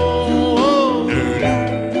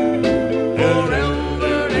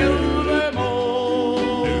 Forever, evermore.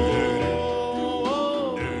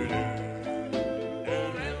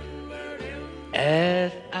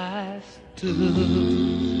 As I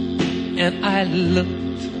stood and I looked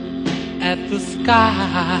at the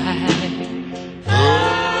sky,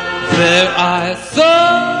 there I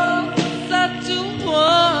saw such a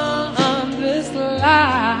wondrous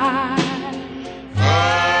light.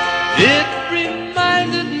 It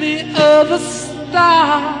reminded me of a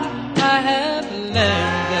star I have learned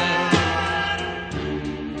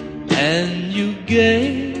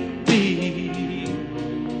gave me,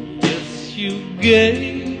 yes, you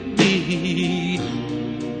gave me,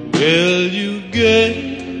 well, you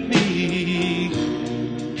gave me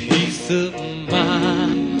peace of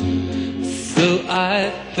mind. So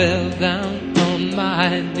I fell down on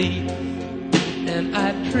my knees and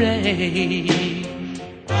I prayed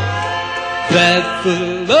that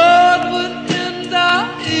the Lord would end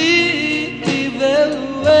our evil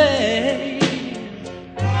ways,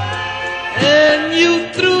 and you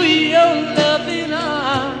threw your loving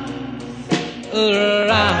arms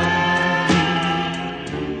around me,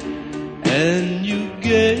 and you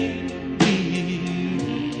gave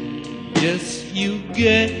me, yes, you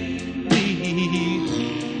gave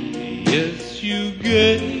me, yes, you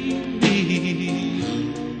gave me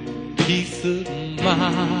peace of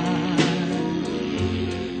mind,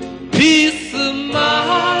 peace of mind.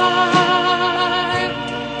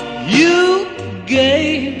 You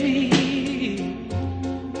gave me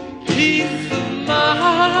peace of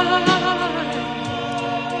mind.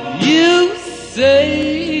 You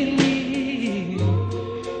saved me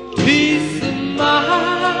peace of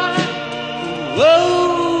mind.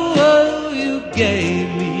 Oh, oh, you gave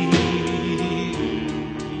me,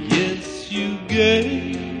 yes, you gave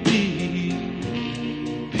me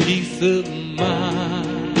peace of mind.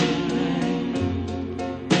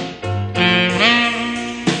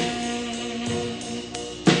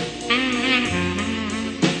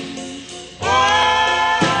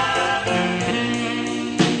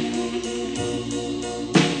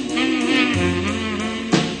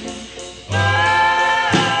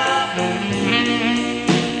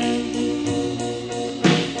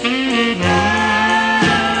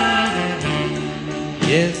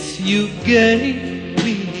 Yes, you gave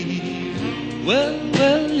me, well,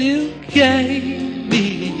 well, you gave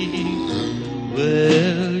me,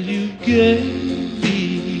 well, you gave me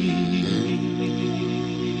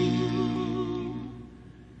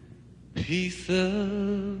peace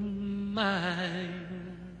of mind.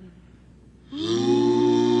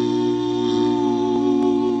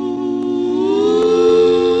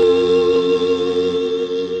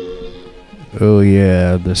 Oh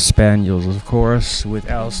yeah, the Spaniels, of course,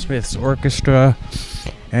 with Al Smith's orchestra,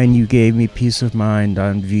 and You Gave Me Peace of Mind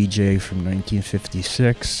on VJ from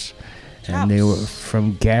 1956, and they were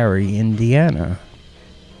from Gary, Indiana,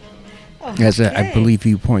 as I believe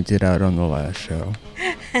you pointed out on the last show.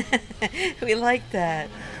 We like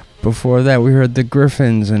that. Before that, we heard the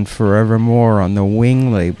Griffins and Forevermore on the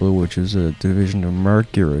Wing label, which is a division of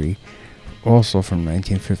Mercury, also from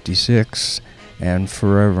 1956, and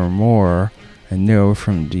Forevermore, and they were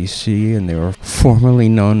from DC, and they were formerly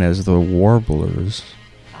known as the Warblers.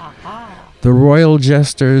 The Royal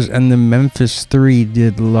Jesters and the Memphis Three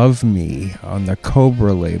did Love Me on the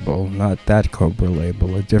Cobra label, not that Cobra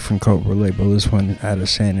label, a different Cobra label, this one out of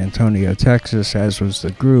San Antonio, Texas, as was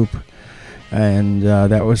the group, and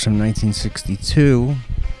that was from 1962.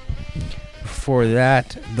 Before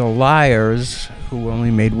that, the Liars, who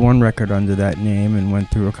only made one record under that name and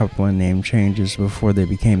went through a couple of name changes before they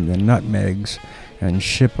became the Nutmegs, and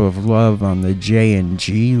Ship of Love on the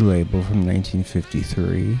J&G label from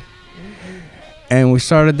 1953. And we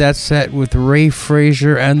started that set with Ray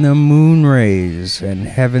Frazier and the Moonrays and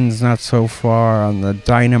Heaven's Not So Far on the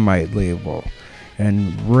Dynamite label.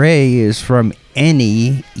 And Ray is from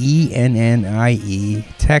Enne, E-N-N-I-E,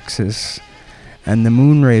 Texas. And the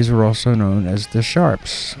Moonrays were also known as the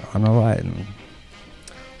Sharps on Aladdin.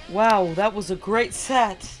 Wow, that was a great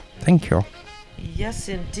set. Thank you. Yes,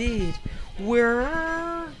 indeed.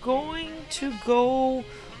 We're going to go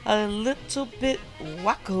a little bit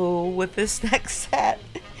wacko with this next set.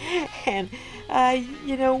 And,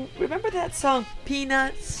 remember that song,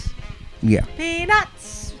 Peanuts? Yeah.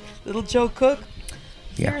 Peanuts! Little Joe Cook?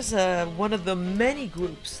 Yeah. Here's one of the many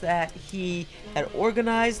groups that he had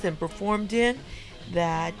organized and performed in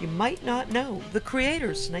that you might not know. The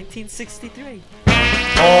Creators, 1963.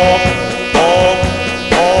 Love is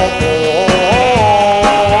here today.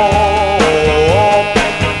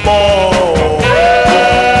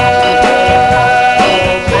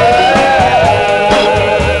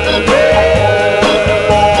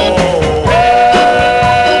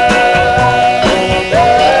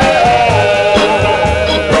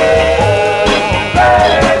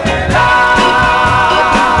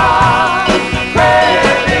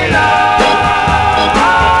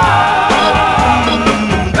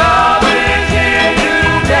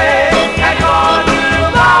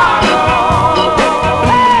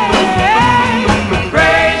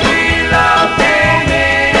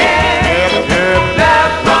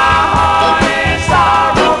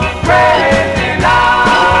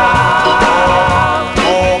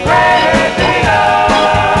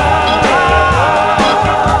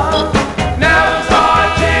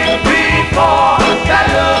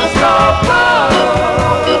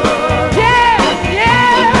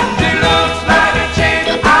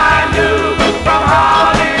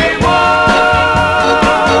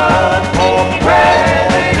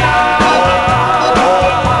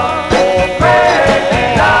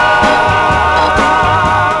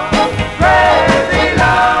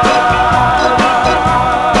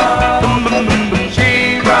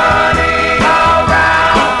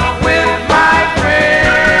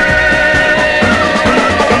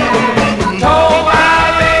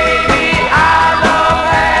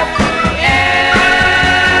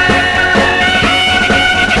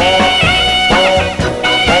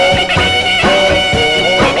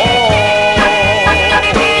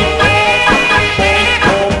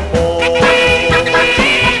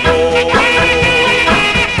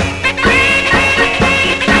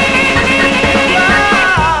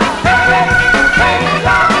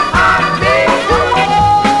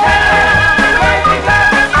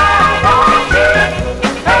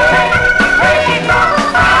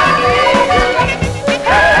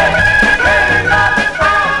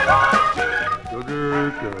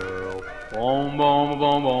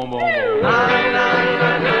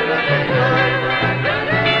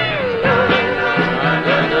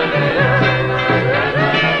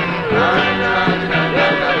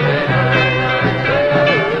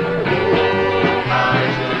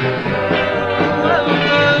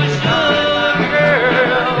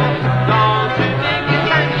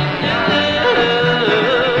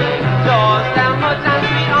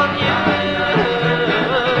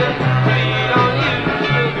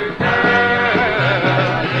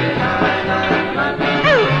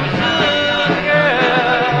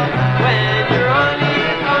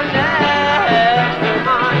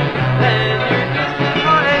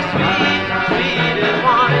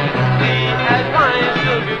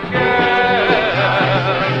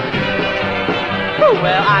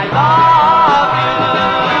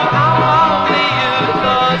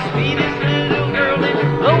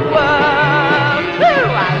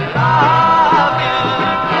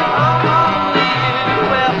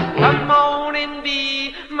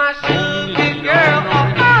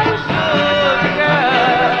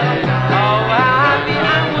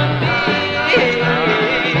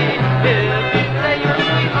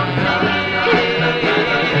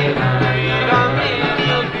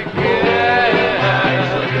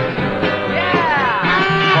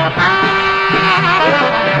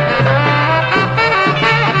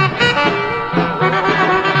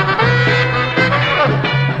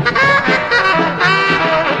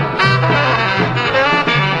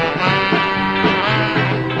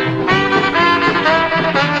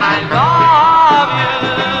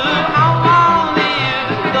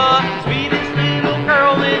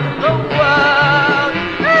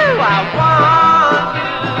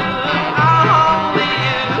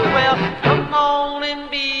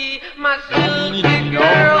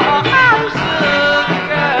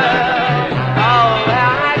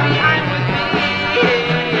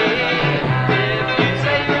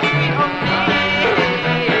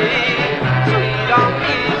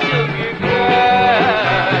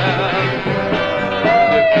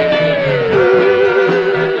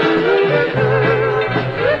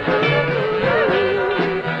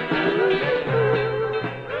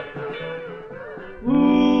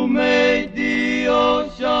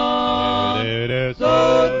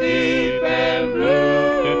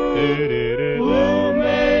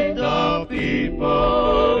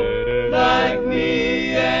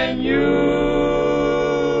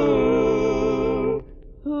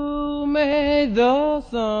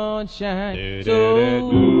 Sunshine so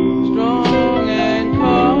strong and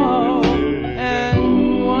calm,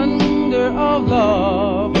 and wonder of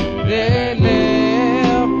love they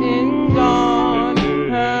left in gone.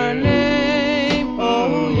 Her name,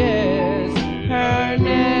 oh yes, her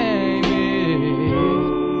name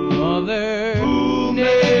is Mother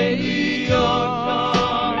Nature.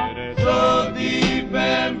 So deep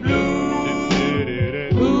and blue,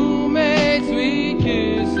 who made sweet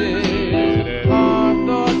kisses, our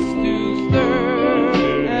thoughts to stir,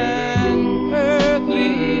 and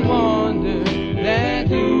earthly wonder that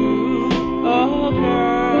do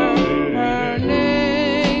occur. Her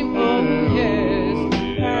name, oh yes,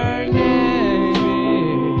 her name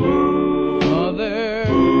is Mother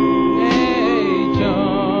Nature.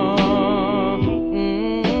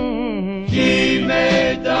 She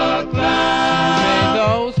made the clouds, made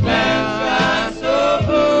those clouds so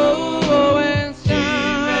blue and shine. She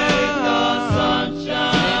made the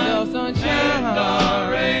sunshine, the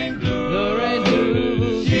rain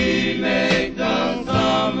blue. She made the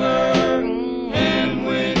summer and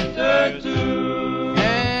winter too,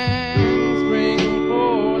 and spring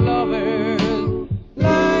for lovers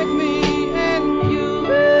like me and you.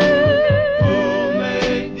 Who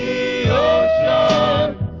made the ocean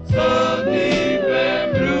so deep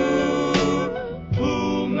and blue? Who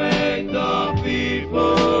made the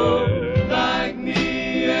people like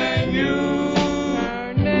me and you?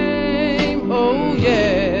 Her name, oh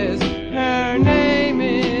yes, her name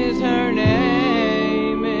is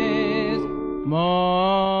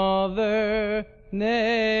Mother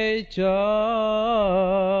Nature.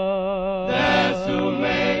 That's who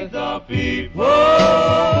made the people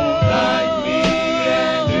like me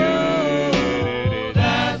and you.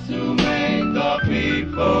 That's who made the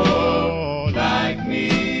people like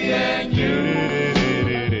me and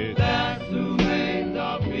you. That's who made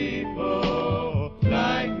the people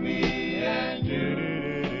like me and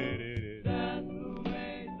you. That's who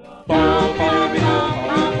made the people.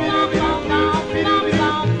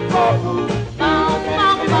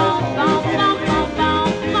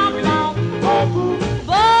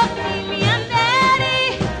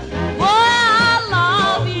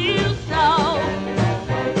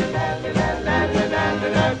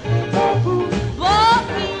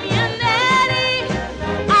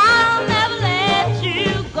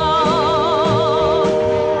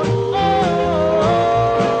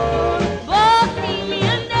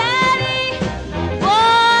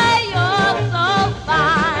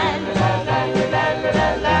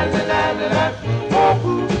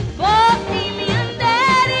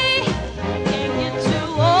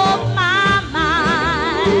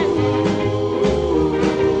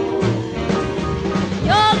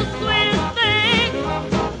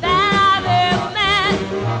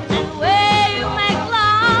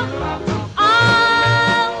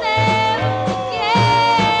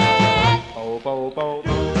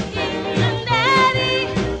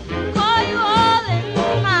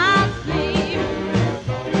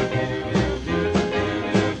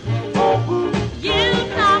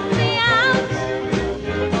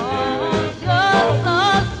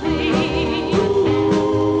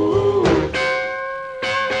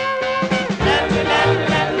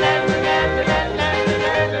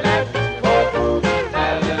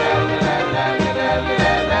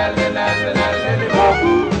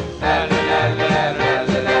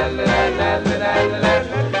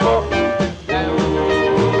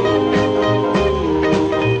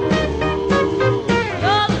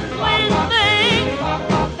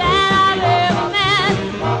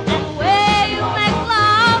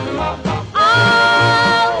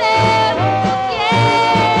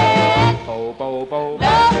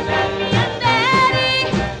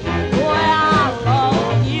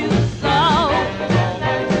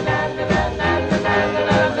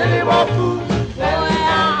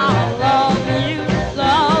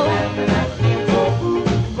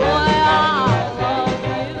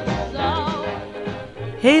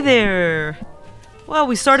 Well,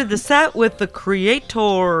 we started the set with the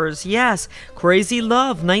Creators. Yes, Crazy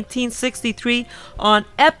Love, 1963 on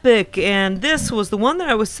Epic. And this was the one that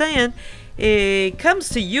I was saying. It comes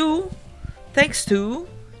to you thanks to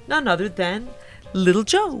none other than Little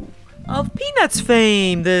Joe of Peanuts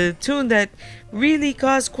fame. The tune that really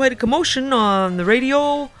caused quite a commotion on the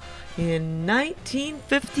radio in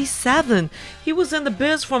 1957. He was in the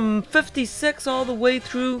biz from 56 all the way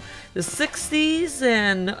through the 60s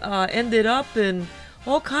and ended up in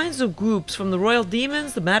all kinds of groups, from the Royal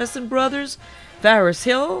Demons, the Madison Brothers, Ferris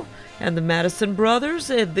Hill, and the Madison Brothers,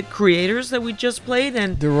 the Creators that we just played,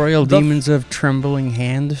 and The Royal Demons of Trembling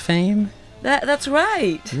Hand fame? That's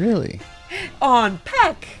right. Really? On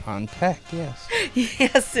Peck. On Peck, yes.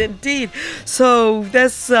 Yes, indeed. So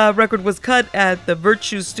this record was cut at the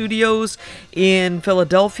Virtue Studios in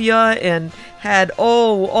Philadelphia and had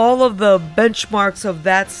all of the benchmarks of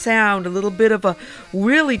that sound. A little bit of a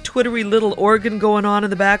really twittery little organ going on in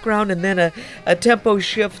the background, and then a tempo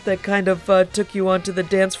shift that kind of took you onto the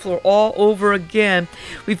dance floor all over again.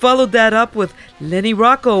 We followed that up with Lenny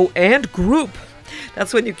Rocco and Group.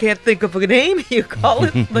 That's when you can't think of a name, you call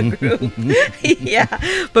it the group.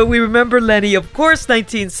 Yeah, but we remember Lenny, of course,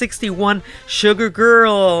 1961, Sugar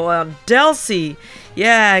Girl, Delcy.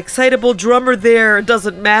 Yeah, excitable drummer there. It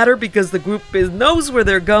doesn't matter because the group knows where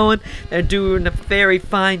they're going. They're doing a very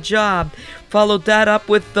fine job. Followed that up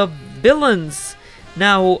with the Villains.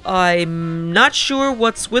 Now, I'm not sure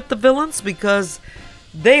what's with the Villains because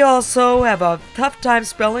they also have a tough time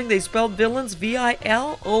spelling. They spelled villains Vilons.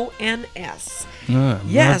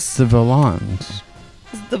 Yes. The Villains.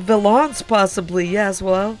 The Villains, possibly, yes.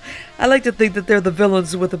 Well, I like to think that they're the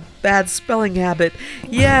villains with a bad spelling habit.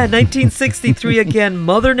 Yeah, 1963 again,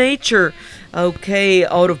 Mother Nature. Okay,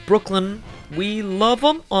 out of Brooklyn. We love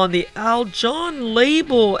them on the Al John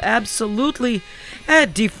label, absolutely.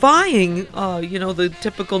 Defying, the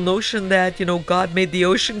typical notion that, God made the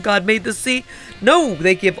ocean, God made the sea. No,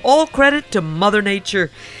 they give all credit to Mother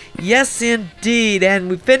Nature. Yes, indeed. And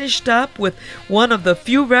we finished up with one of the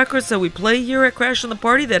few records that we play here at Crash on the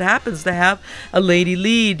Party that happens to have a lady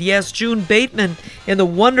lead. Yes, June Bateman in the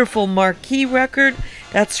wonderful Marquee record.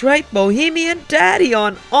 That's right, Bohemian Daddy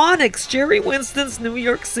on Onyx, Jerry Winston's New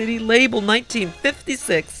York City label,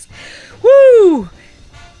 1956. Woo!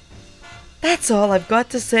 That's all I've got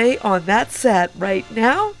to say on that set right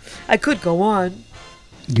now. I could go on.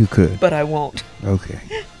 You could. But I won't. Okay.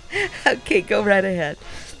 Okay, go right ahead.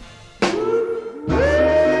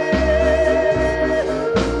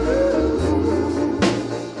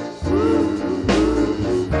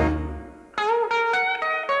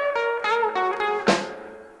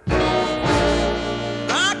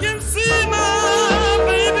 I can see my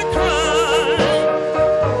baby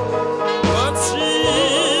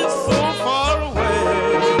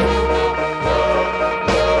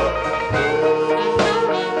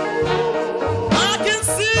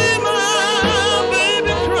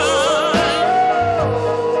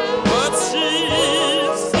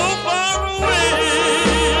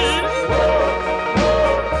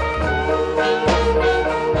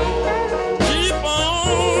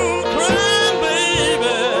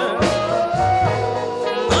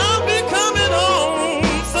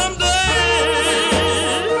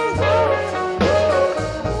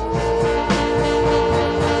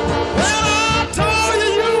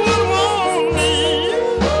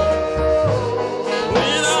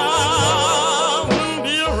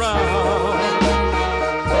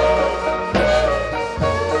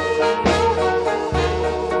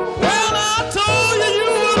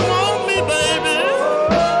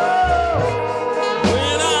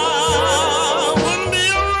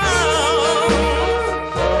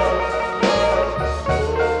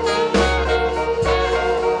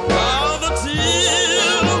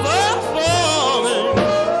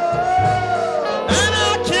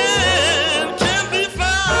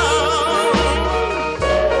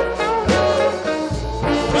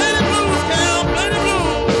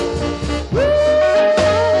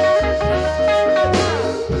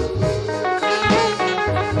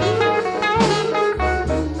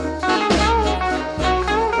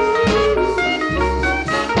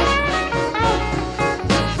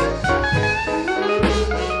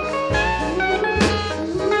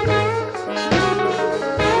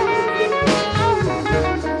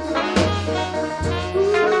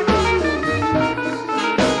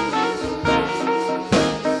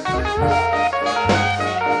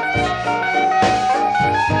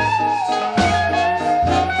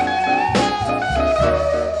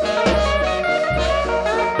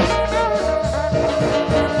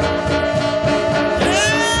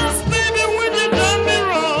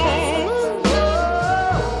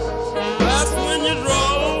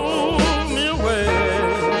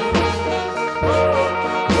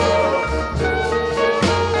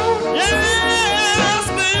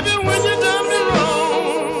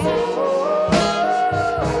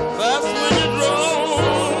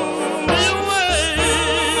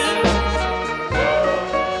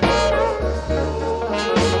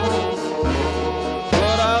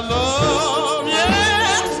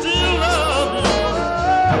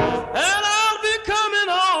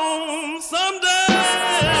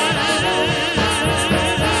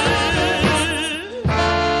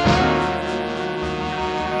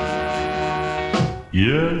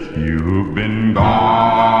You've been gone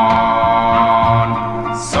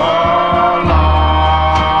so long.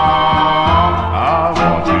 I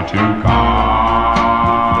want you to come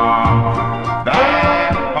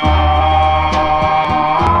back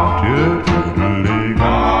home to Italy.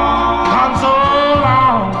 Gone so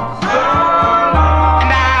long,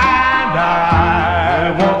 and I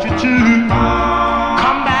want you to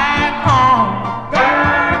come back home.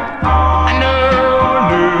 I know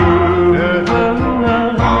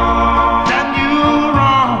done you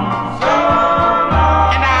wrong,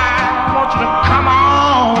 and I want you to come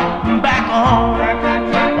on back home.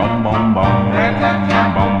 Bum bum bum,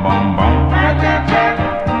 bum bum bum.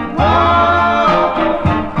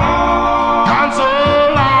 Gone so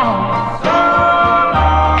long,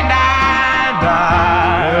 and I've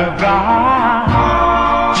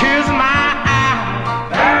got tears in my eyes.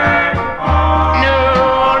 No,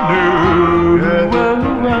 you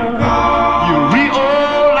real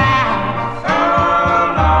old lies,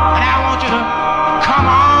 and I want you to come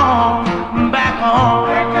on back home.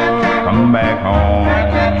 Come back home,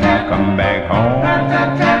 come back home.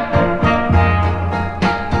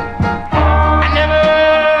 I never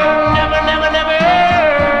knew anyone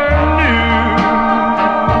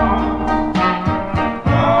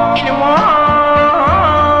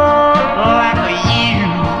like you.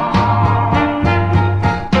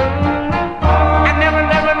 I never knew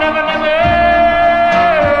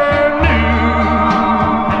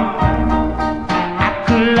I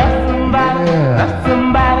could love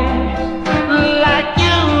somebody like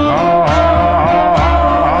you.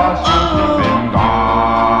 She's been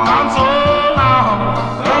gone so long,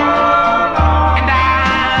 and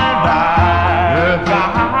I've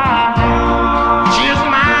got tears in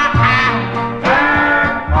my eyes.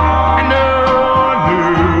 I know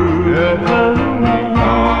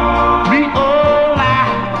we all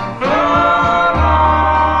lie.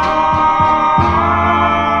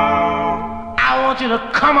 I want you to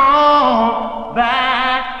come on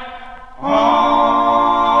back home.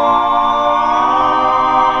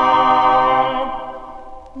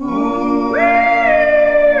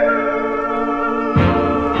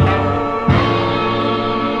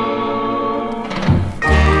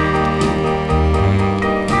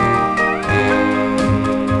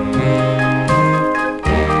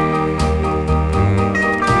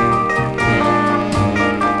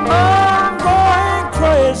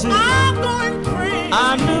 I'm going crazy.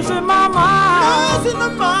 I'm losing my mind.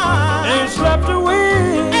 Ain't slept a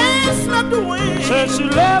wink. Since you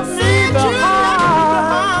left me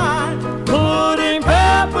behind. Putting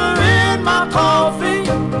pepper in my coffee,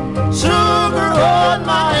 sugar on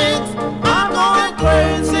my eggs. I'm going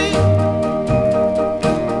crazy.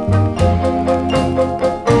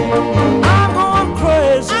 I'm going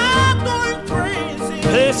crazy.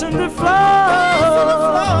 Pacing the floor.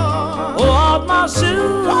 Off my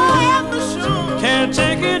shoes. Can't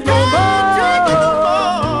take it no more.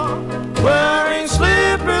 Wearing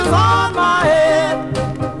slippers on my head.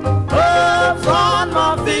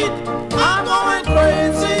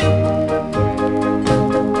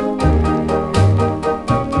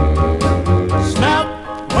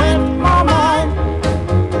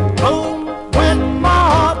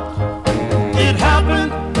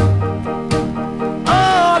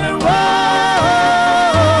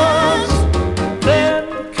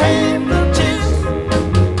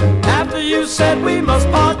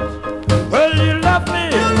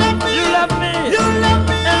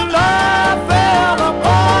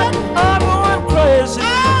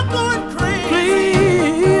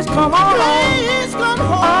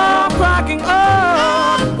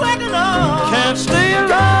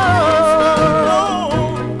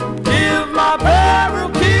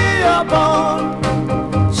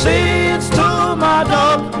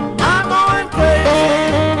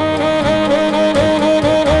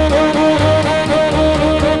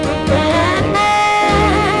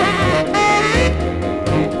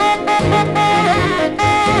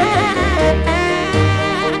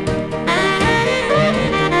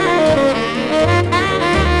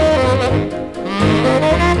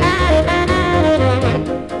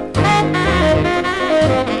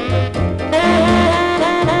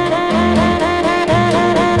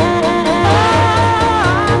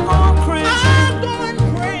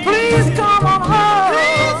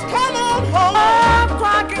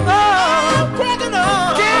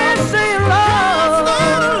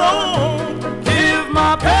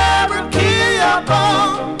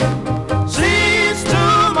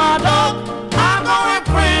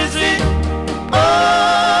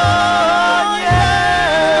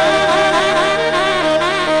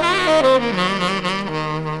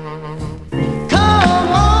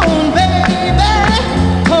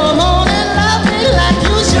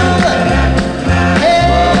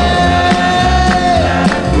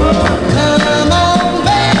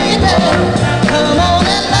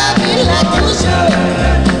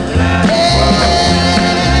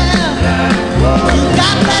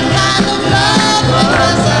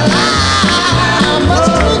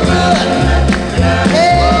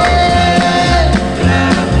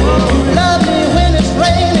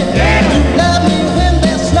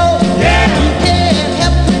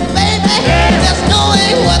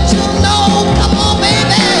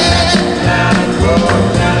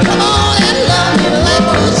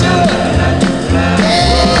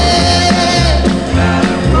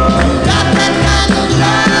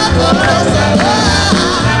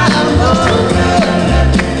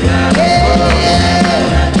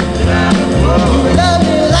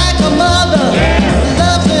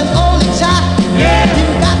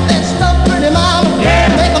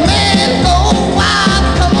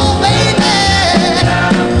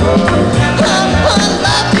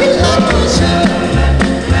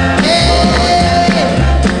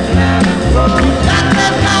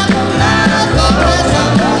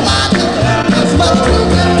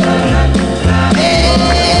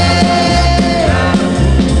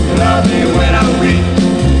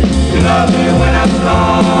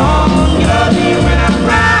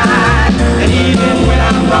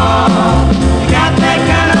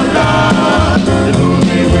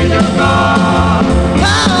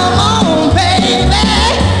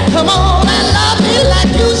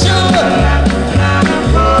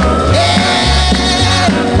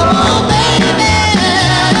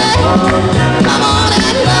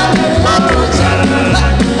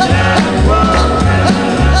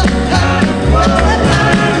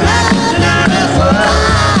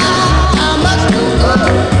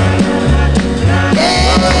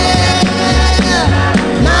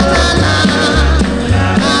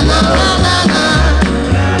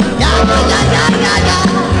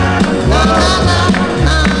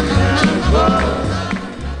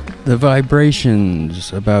 The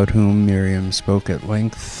Vibrations, about whom Miriam spoke at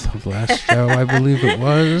length last show, I believe it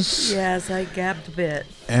was. Yes, I gabbed a bit.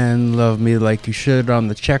 And Love Me Like You Should on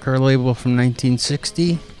the Checker label from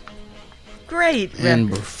 1960. Great And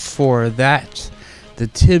record. before that, the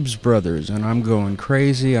Tibbs Brothers, and I'm Going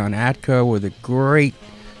Crazy on Atco with a great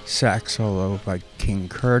sax solo by King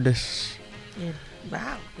Curtis. Yeah.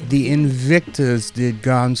 Wow. The Invictas did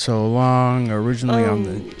Gone So Long, originally on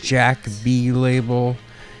the Jack B label.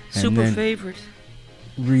 And Super then favorite.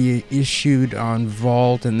 reissued on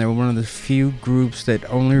Vault, and they were one of the few groups that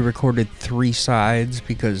only recorded 3 sides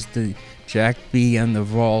because the Jack B and the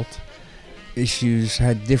Vault issues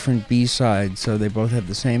had different B-sides, so they both had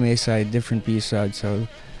the same A-side, different B-side, so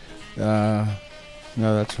no,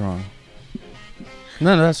 that's wrong.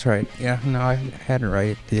 No, that's right. Yeah, no, I had it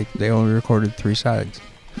right. They only recorded 3 sides.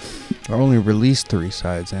 Or only released 3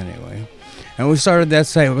 sides anyway. And we started that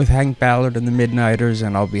set with Hank Ballard and the Midnighters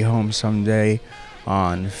and I'll Be Home Someday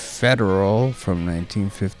on Federal from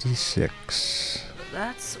 1956.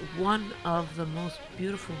 That's one of the most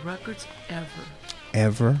beautiful records ever.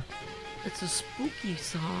 Ever? It's a spooky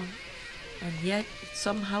song, and yet it's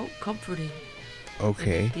somehow comforting.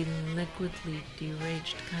 Okay. In a delinquently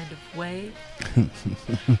deranged kind of way.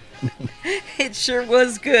 It sure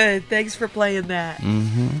was good. Thanks for playing that.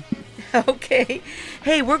 Mm-hmm. Okay.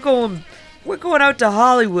 Hey, we're going out to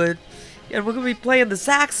Hollywood, and we're going to be playing the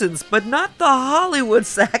Saxons, but not the Hollywood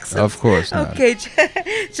Saxons. Of course not. Okay,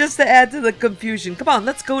 just to add to the confusion. Come on,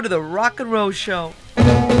 let's go to the Rock and Roll Show. The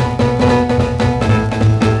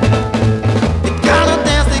kind of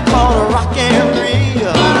dance they call a rock and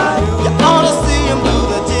reel. You ought to see them do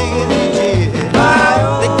the jiggity jig.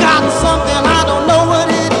 They got something, I don't know what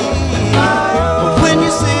it is, but when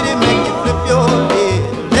you see it, make you flip your head.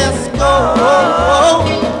 Let's go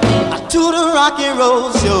to the rock and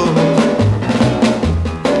roll show.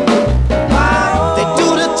 They do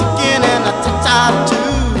the chicken and the cha-cha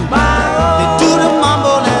too. They do the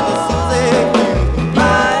mambo and the Susie Q.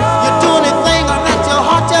 You do anything or let your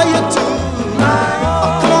heart tell you to.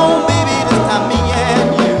 Come on, baby, this time me and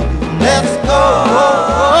you. Let's go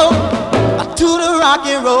to the rock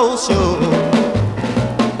and roll show.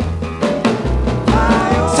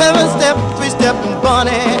 7-step, 3-step, and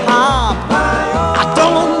bunny hop. I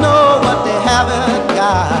don't know what they haven't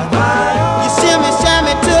got. You shimmy,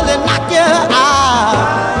 shammy till they knock you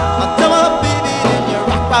out. Come on, baby, then you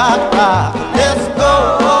rock, rock, rock. Let's go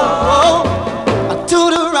to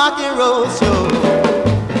the rock and roll show.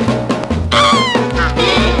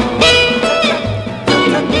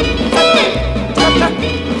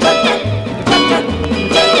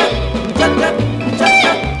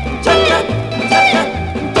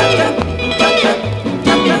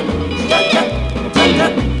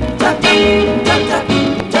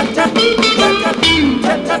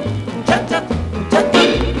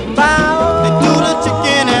 They do the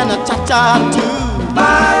chicken and the cha-cha too.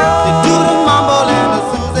 They do the mambo and the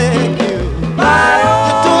Susie Q.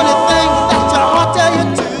 You do anything that your heart tell you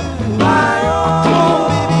to. Come on,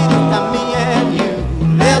 baby, this time me and you.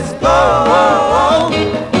 Let's go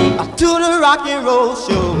to the rock and roll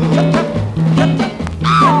show.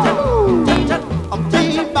 A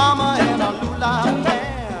big bomber and a lula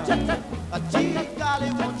man. A gee golly,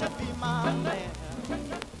 won't you be my man?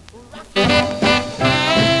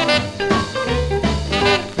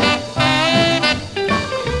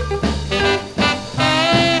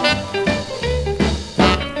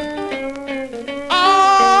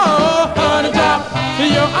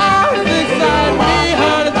 Your arms inside me,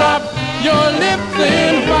 honey, drop. Your lips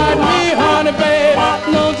invite me, honey, babe.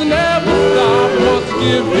 Don't you never stop, won't you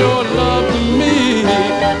give your love to me?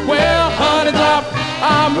 Well, honey, drop,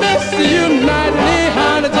 I miss you nightly,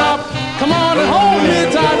 honey, drop. Come on and hold me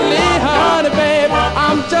tightly, honey, babe.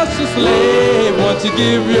 I'm just a slave, won't you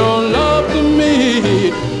give your love to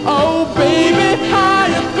me? Oh, baby, how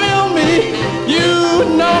you feel me? You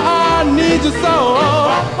know I need you so.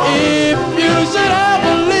 If you should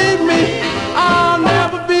ever leave me, I'll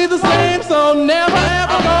never be the same, so never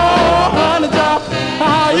ever go. Honey, drop,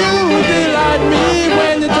 how you delight me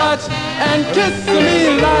when you touch and kiss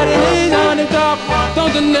me lightly, honey, drop.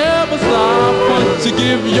 Don't you never stop, won't you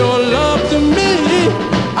give your love to me?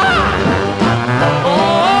 Ah! Oh,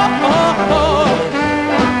 oh, oh, oh,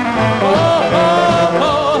 oh, oh,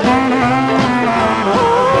 oh.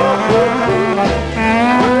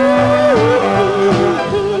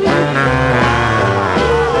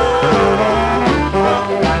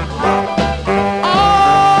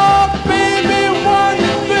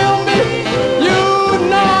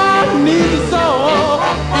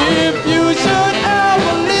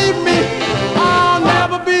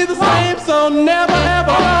 Never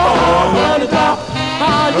ever go.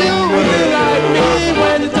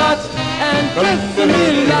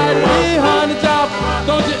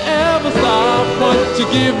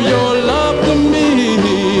 give your love to me.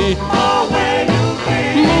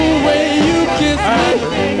 Move way you kiss me.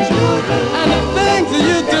 And the things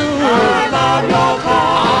you do. I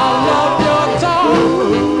love your talk.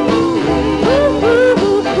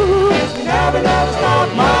 Never stop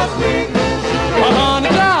my sweetness.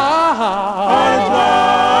 Honey,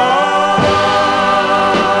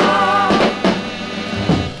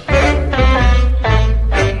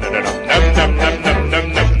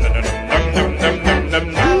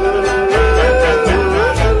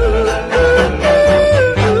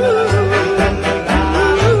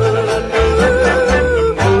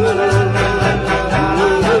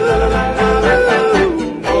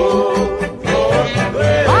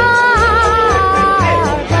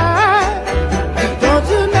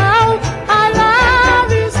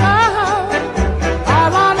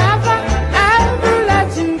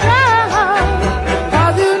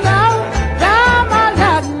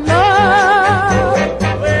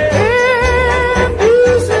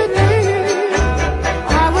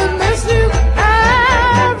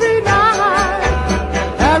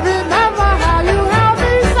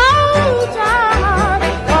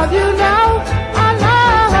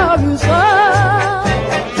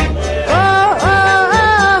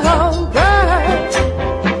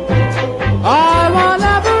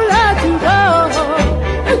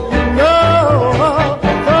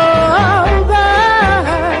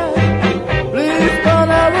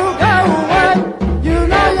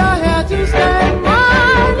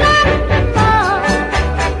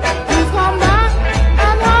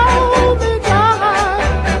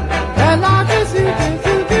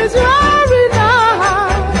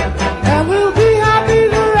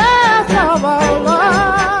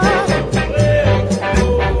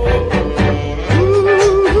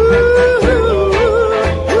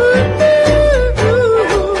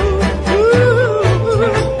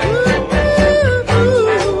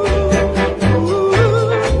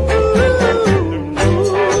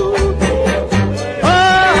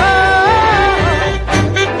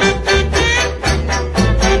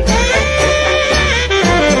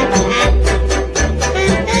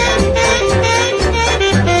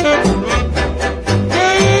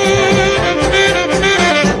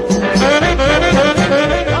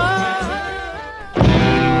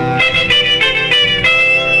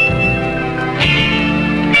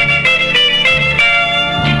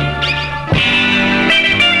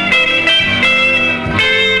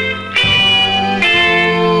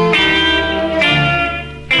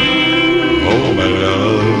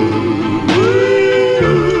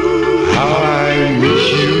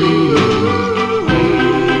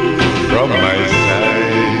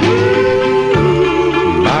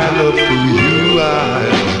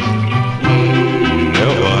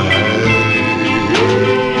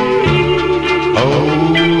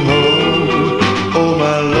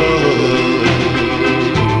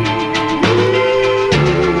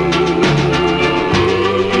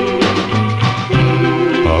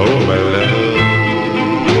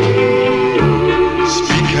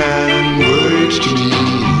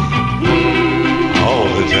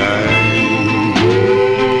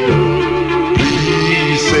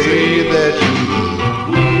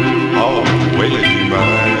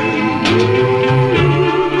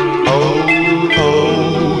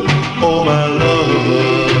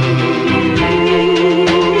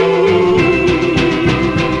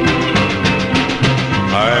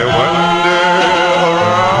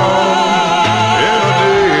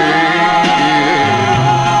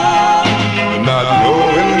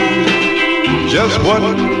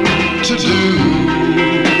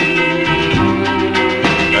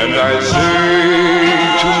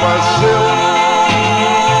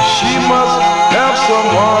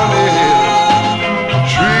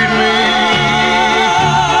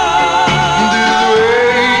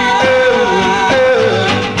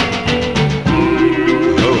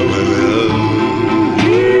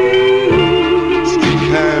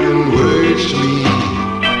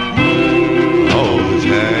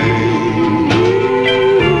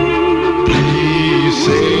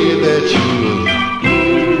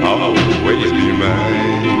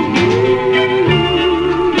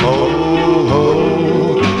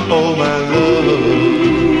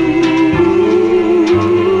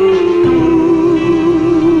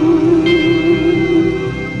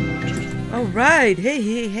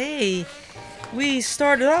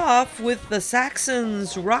 with the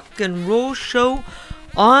Saxons Rock and Roll Show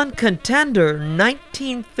on Contender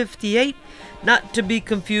 1958, not to be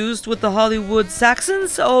confused with the Hollywood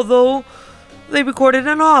Saxons, although they recorded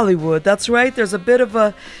in Hollywood. That's right, there's a bit of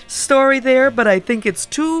a story there, but I think it's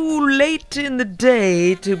too late in the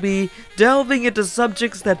day to be delving into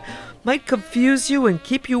subjects that might confuse you and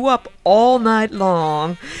keep you up all night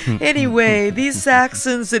long. Anyway, these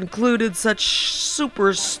Saxons included such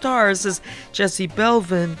superstars as Jesse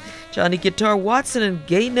Belvin, Johnny Guitar Watson, and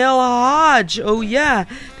Gaynell Hodge. Oh yeah,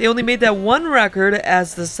 they only made that one record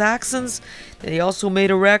as the Saxons. They also made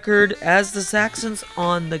a record as the Saxons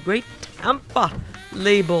on the Great Tampa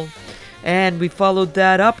label. And we followed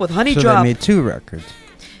that up with Honey So Drop. they made 2 records.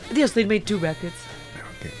 Yes, they made 2 records.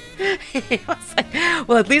 Okay.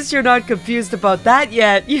 Well, at least you're not confused about that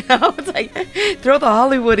yet. You know, it's like throw the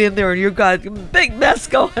Hollywood in there and you've got a big mess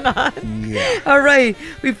going on. Yeah. All right,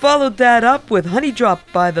 we followed that up with Honey Drop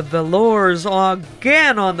by the Velours,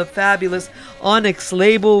 again on the fabulous Onyx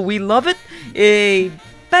label. We love it.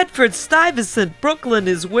 Bedford Stuyvesant, Brooklyn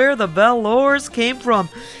is where the Velours came from.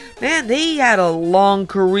 Man, they had a long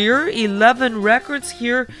career, 11 records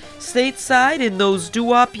here stateside in those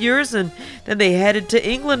doo-wop years, and then they headed to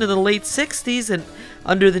England in the late 60s and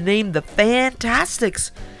under the name The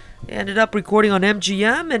Fantastics. They ended up recording on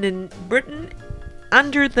MGM and in Britain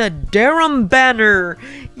under the Durham banner.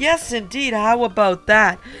 Yes, indeed. How about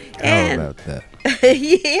that? How about that?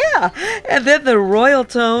 Yeah. And then the Royal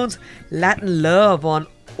Tones, Latin Love on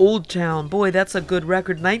Old Town. Boy, that's a good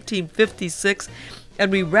record, 1956. And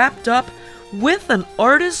we wrapped up with an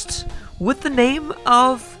artist with the name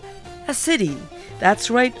of a city. That's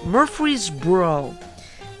right, Murfreesboro,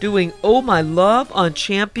 doing Oh My Love on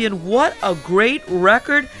Champion. What a great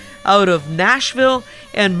record out of Nashville.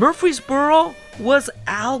 And Murfreesboro was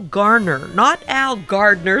Al Garner, not Al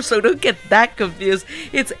Gardner, so don't get that confused.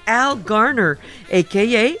 It's Al Garner,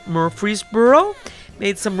 a.k.a. Murfreesboro.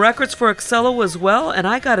 Made some records for Excello as well, and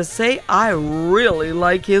I gotta say, I really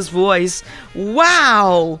like his voice.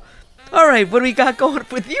 Wow! All right, what do we got going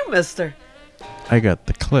with you, mister? I got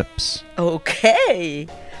the Clips. Okay.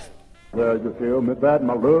 Well, you feel me that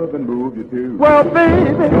my love and move you too. Well,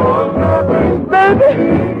 baby, baby,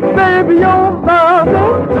 baby, you're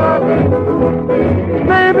loving,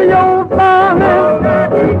 baby, you're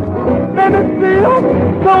loving, and it feels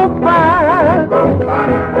so fine,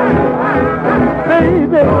 baby,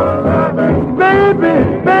 baby, baby,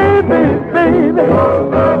 baby, baby,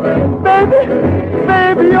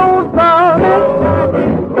 baby, you're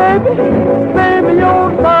loving, baby, baby,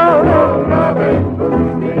 you're loving.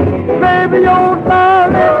 Baby, you're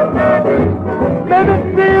darling, baby,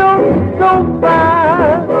 still so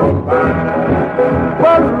fine.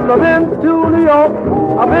 Well, I've been to New York,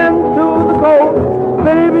 I've been to the coast.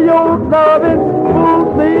 Baby, you're loving, fools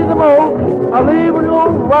me the most. I'll leave on your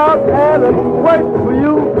rock and wait for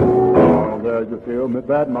you. Well, you feel me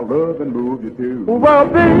that my love and move you too. Well,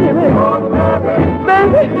 baby,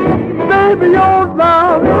 baby, baby, you're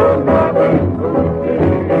loving,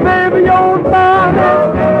 baby, you're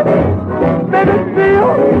loving. Baby, feel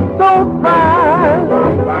so fine.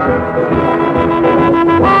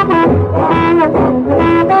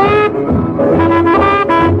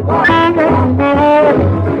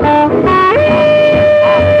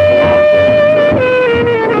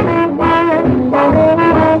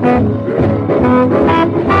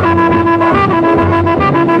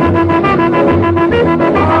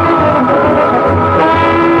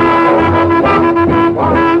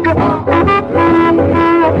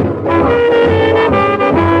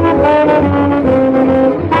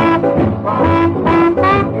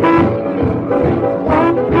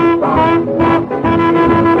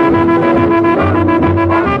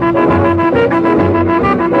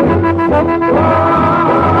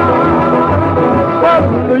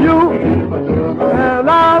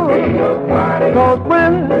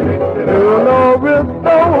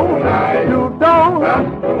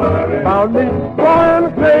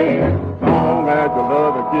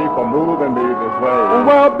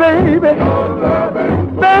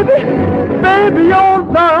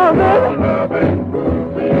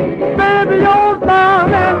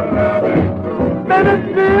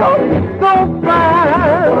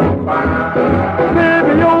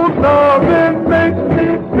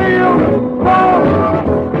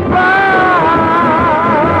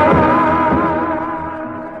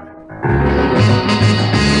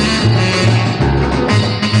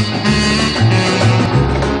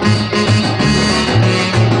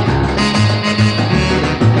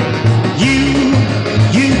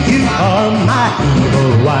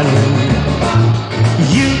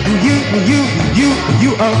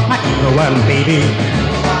 You are my evil one, baby.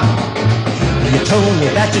 You told me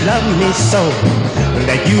that you loved me so,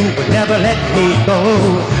 that you would never let me go.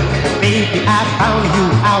 Baby, I found you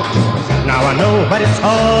out. Now I know what it's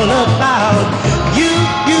all about.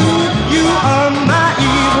 You are my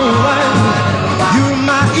evil one. You're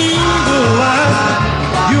my evil one.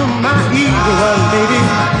 You're my evil one, baby.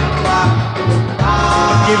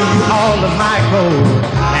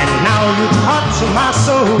 my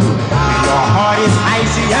soul. Your heart is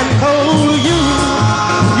icy and cold. You,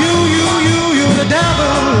 the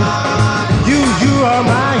devil. You are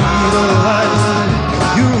my evil one.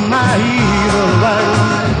 You my evil one.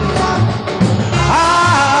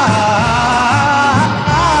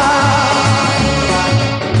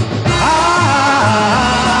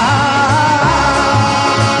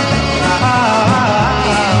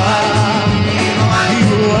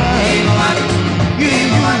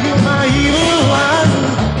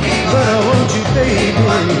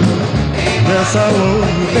 Yes, I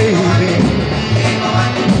want you, baby.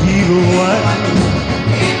 Evil one.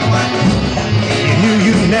 You knew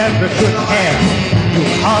you never could care. You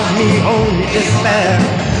caused me only despair.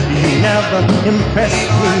 You never impressed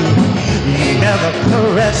me. You never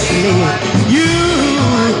caressed me.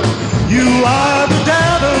 You are the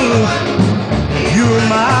devil. You're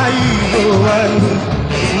my evil one.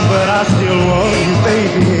 But I still want you,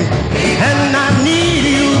 baby. And I need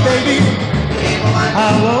you, baby. I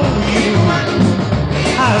want you,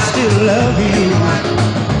 I still love you.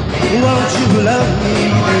 Won't you love me,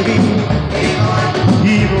 baby?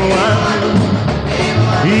 Evil one,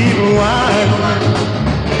 evil one,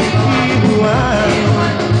 evil one,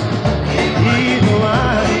 evil one, evil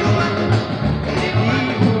one, evil one.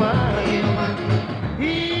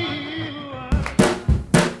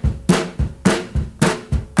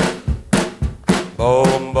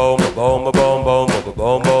 Boom, boom, boom, boom, boom,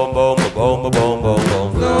 boom, boom, boom, boom, boom, boom, boom,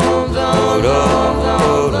 boom.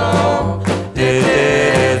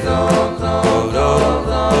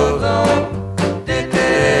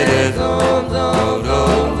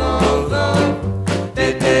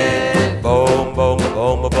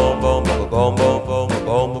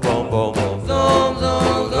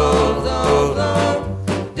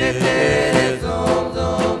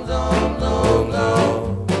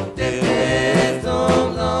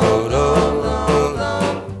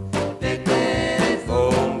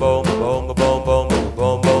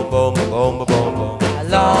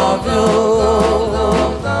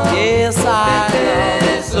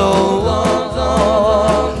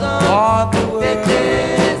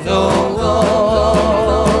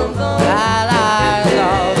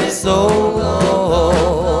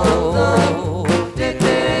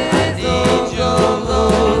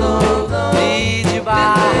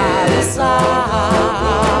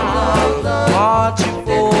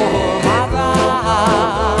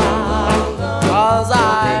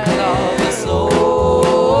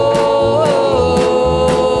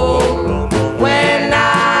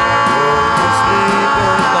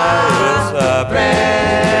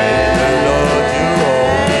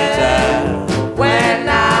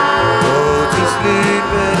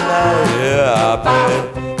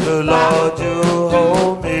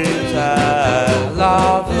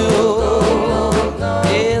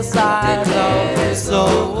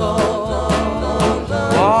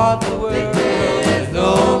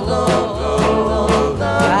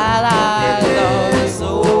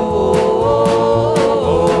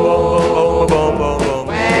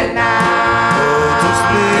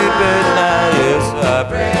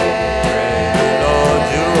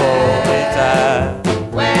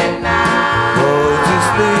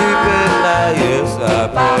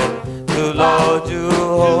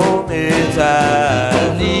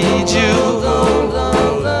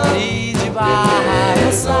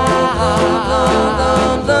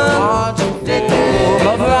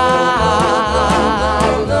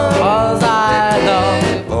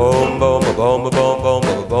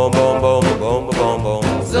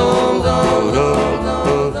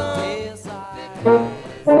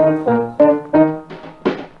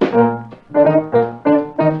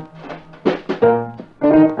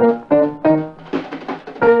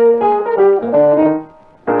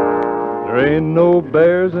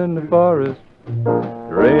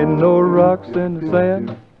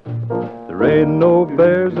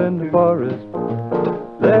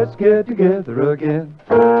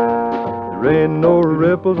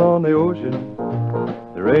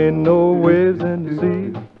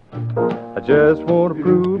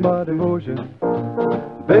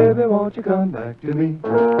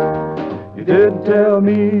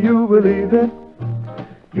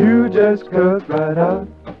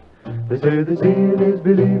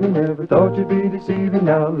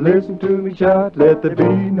 Listen to me shout, let there be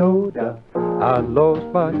no doubt. I lost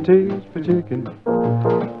my taste for chicken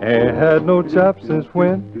and had no chops since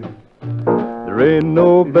when. There ain't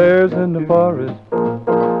no bears in the forest.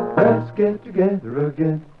 Let's get together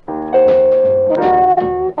again.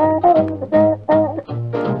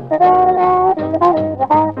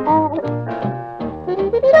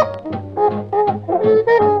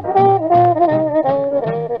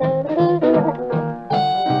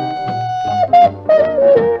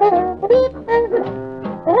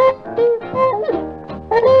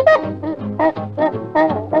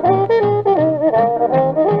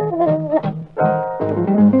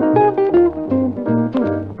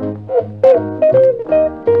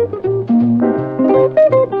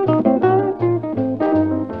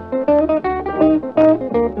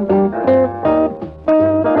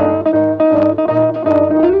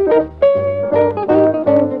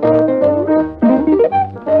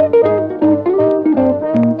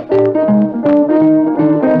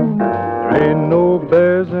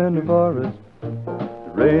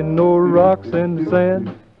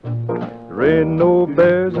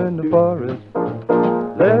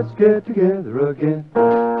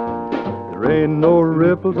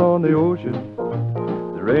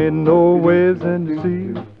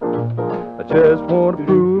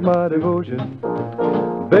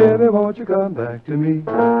 Come back to me.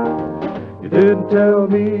 You didn't tell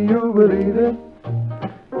me you believe it.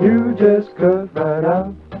 You just cut right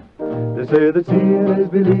out. They say that seeing is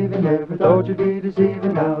believing. Never thought you'd be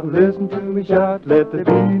deceiving. Now listen to me shout. Let there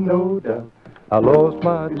be no doubt. I lost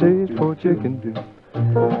my taste for chicken too.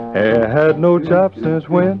 I had no chops since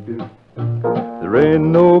when? There ain't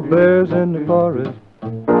no bears in the forest.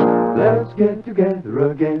 Let's get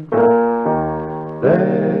together again.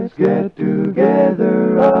 Let's get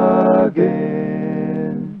together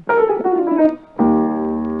again.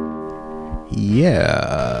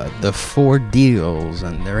 Yeah, the Four Deals,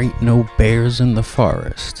 and there ain't no bears in the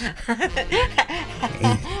forest.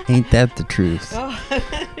 ain't that the truth?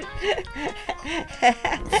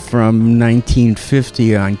 From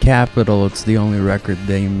 1950 on Capitol, it's the only record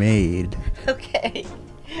they made. Okay.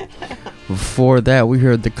 Before that, we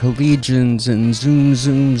heard the Collegians and Zoom,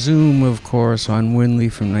 Zoom, Zoom, of course, on Winley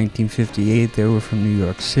from 1958. They were from New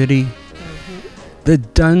York City. The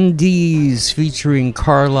Dundees, featuring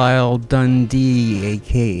Carlisle Dundee,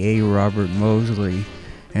 a.k.a. Robert Mosley,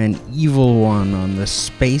 and Evil One on the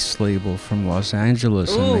Space label from Los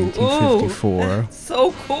Angeles in 1954.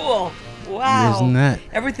 So cool. Wow. Isn't that?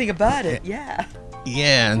 Everything about it, yeah.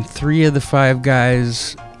 Yeah, and 3 of the 5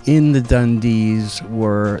 guys in the Dundees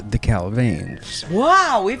were the Calvains.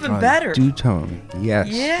 Wow, even better. Dutone, yes.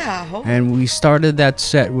 Yeah. And we started that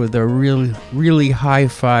set with a really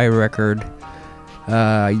hi-fi record,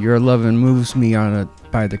 Your Lovin' Moves Me on it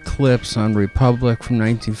by the Clips on Republic from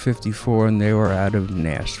 1954, and they were out of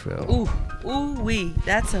Nashville. Ooh-wee.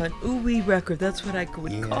 That's an ooh-wee record. That's what I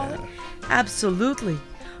would call it. Absolutely.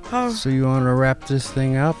 So you want to wrap this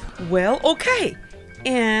thing up? Well, okay.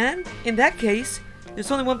 And in that case, there's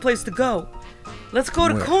only one place to go. Let's go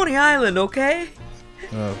to Coney Island, okay?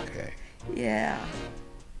 Okay. Yeah.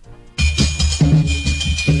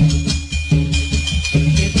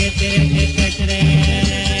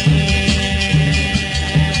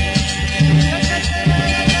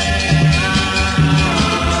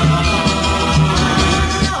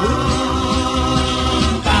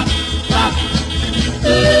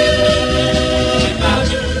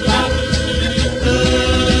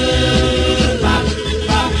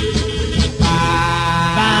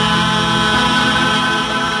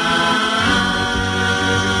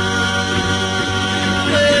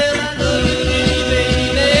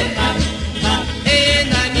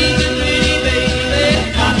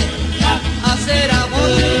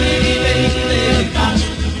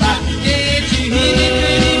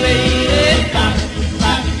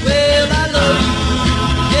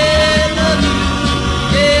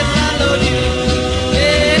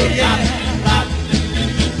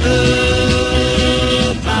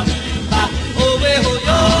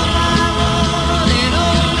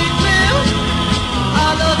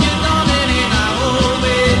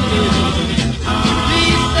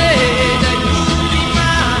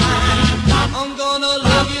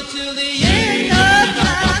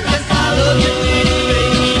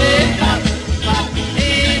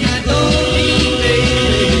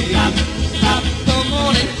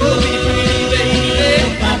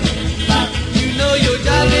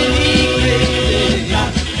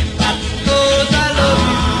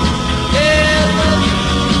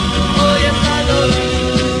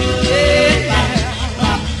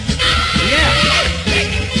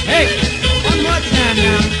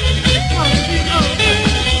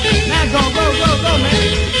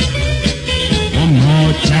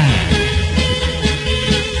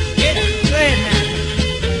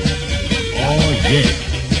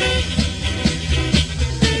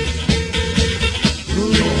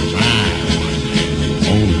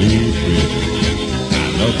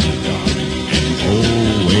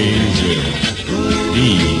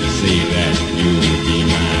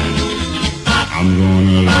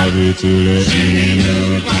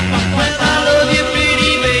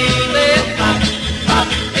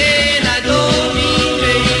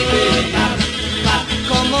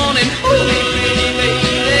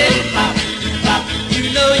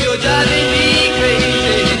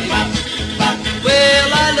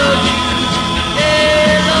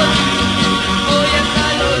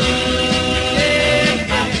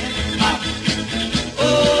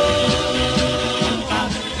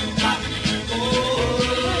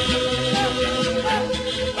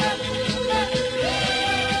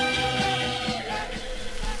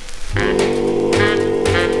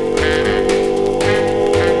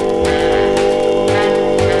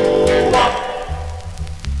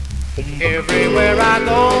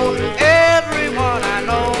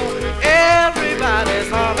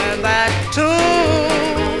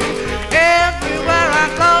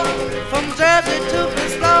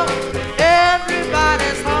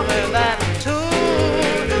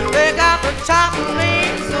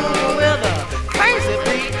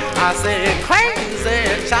 I say crazy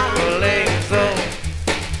chopping zone.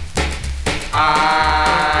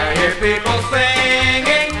 I hear people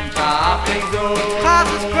singing chopping zone. 'Cause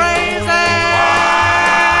it's crazy.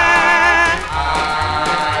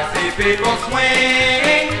 I see people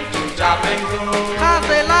swinging to chopping zone. 'Cause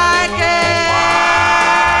they like it.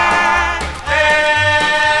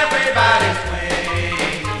 Everybody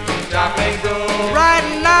swing to chopping zone. Right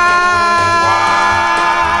now,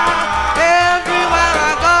 everywhere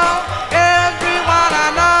I go, everyone I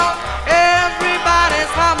know,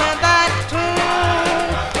 everybody's humming that tune.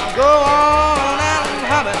 Go on and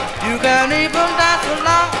hum it. You can even dance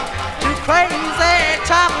along to crazy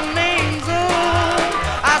chopping zoom.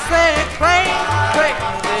 I say crazy, crazy,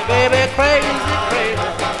 baby, crazy, crazy,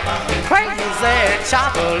 crazy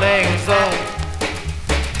chopping zoom.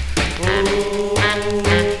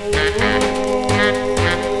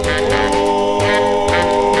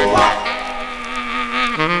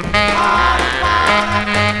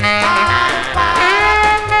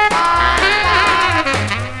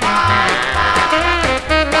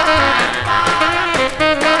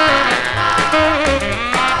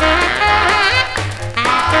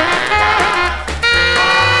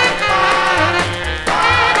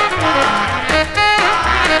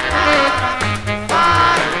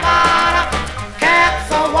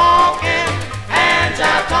 Cats are walking and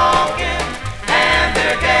jive talking, and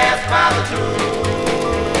they're gassed by the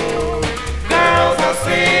tune. Girls are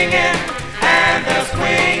singing and they're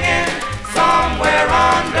swinging somewhere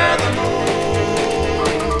under the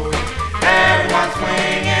moon. Everyone's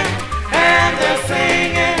swinging and they're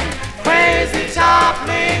singing crazy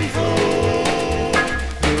chopping zoom.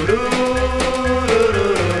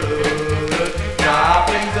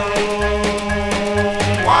 Chopping zoom.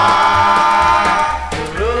 Why?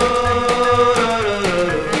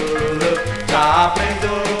 Chopping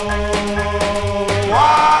zoom. Why?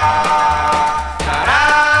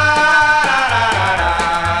 Da-da-da-da-da-da.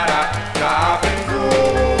 Chopping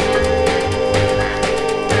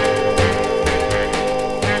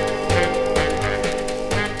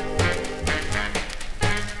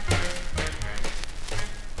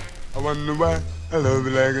I wonder why I love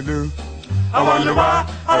you like I do. I wonder why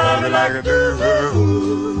I love you like I do.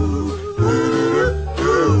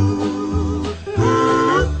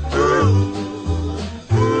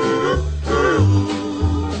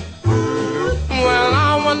 Well, I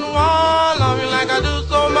wonder why I love you like I do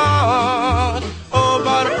so much. Oh,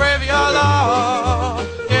 but I pray for your love.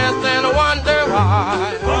 Yes, and I wonder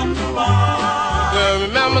why. Well,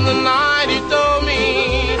 remember the night you told me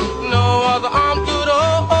no other arm could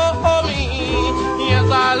hold me. Yes,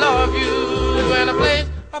 I love you. And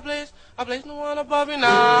I place no one above you now.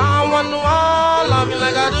 I wonder why I love you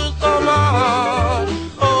like I do so much.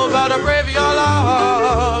 Oh, but I pray for your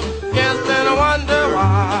love. Yes, and I wonder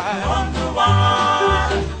why.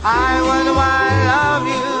 I wonder why I love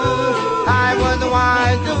you. I wonder why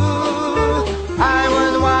I do. I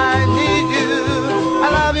wonder why I need you. I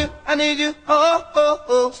love you, I need you. Oh, oh,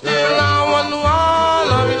 oh. Still I wonder why I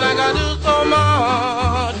love you like I do so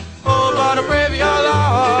much. Oh, but I pray for your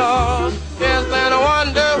love. Yes, and I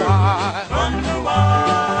wonder why.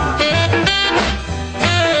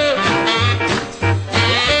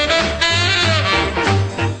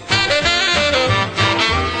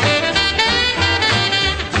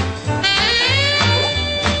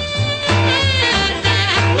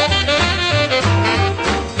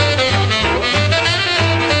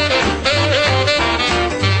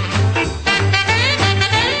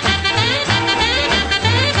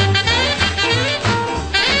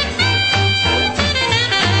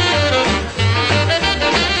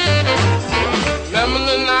 Remember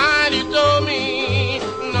the night you told me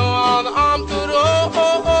no other arm could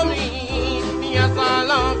hold me. Yes, I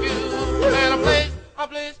love you. And I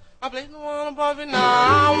place no one above you now.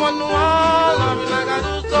 I wonder why I love you like I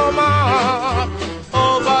do so much.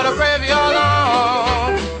 Oh, but I pray for your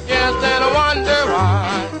love. Yes, and I wonder why.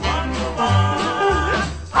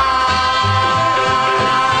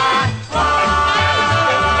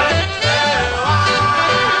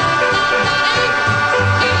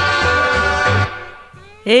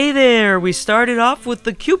 Hey there, we started off with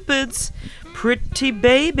the Cupids, Pretty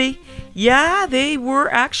Baby. Yeah, they were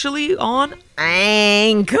actually on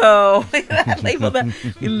Anko. That label that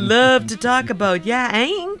we love to talk about. Yeah,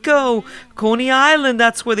 Anko, Coney Island,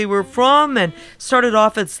 that's where they were from, and started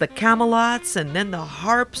off as the Camelots and then the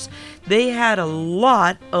Harps. They had a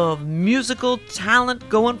lot of musical talent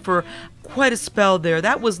going for quite a spell there.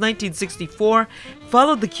 That was 1964.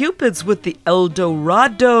 Followed the Cupids with the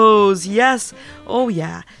Eldorados. Yes. Oh,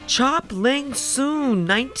 yeah. Chopping Soon,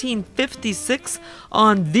 1956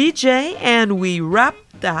 on VJ. And we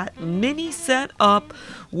wrapped that mini set up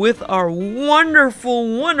with our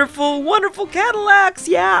wonderful, wonderful, wonderful Cadillacs.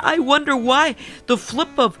 Yeah, I wonder why the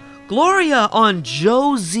flip of Gloria on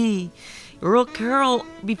Josie. Earl Carroll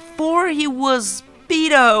before he was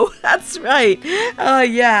Speedo. That's right.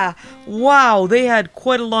 Yeah. Wow, they had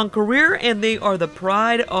quite a long career, and they are the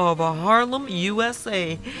pride of Harlem,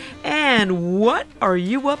 USA. And what are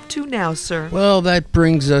you up to now, sir? Well, that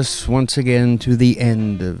brings us once again to the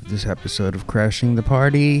end of this episode of Crashing the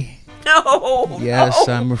Party. No. Yes,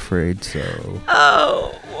 no. I'm afraid so.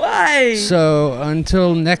 Oh, why? So,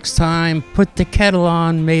 until next time, put the kettle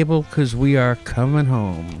on, Mabel, because we are coming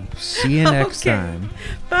home. See you next time.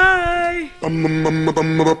 Bye. I'm coming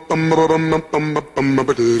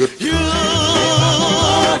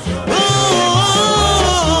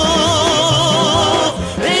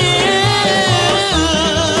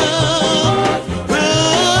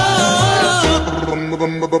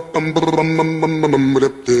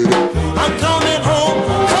home,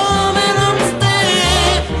 coming home to stay.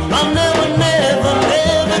 I'll never, never,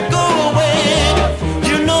 never go away.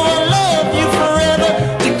 You know I love you forever,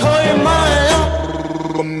 to call you mine.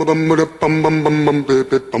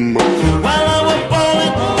 While I was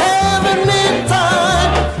falling, having me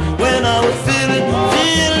time, when I was feeling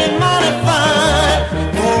mighty fine.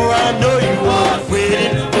 For I know you were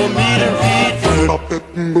waiting for me to read.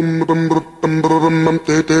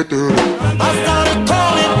 I started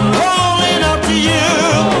calling out to you.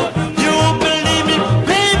 You won't believe me,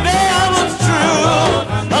 baby, I was true.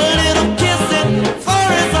 A little kissing, far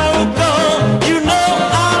as I will go. You know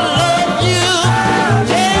I love you.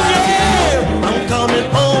 Yeah, yeah. I'm coming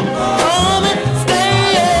home, coming,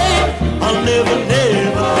 stay. I'll never,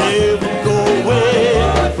 never, never go away.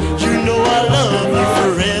 You know I love you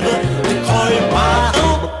forever, to call you my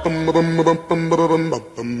own.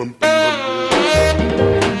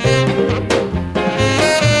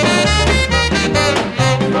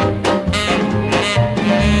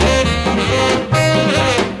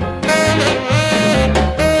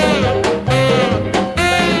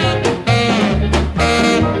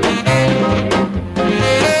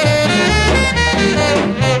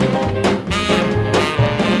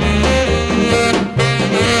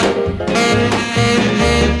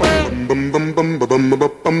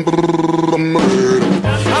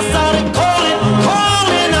 I started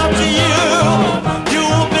calling out to you. You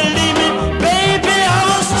won't believe me, baby, I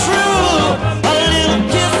was true. A little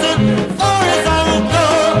kissing, far as I will go.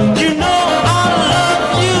 You know I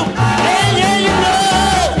love you, yeah, yeah, you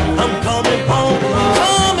know. I'm coming home,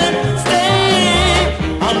 coming, stay.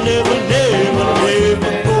 I'll never, never,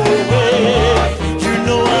 never go away. You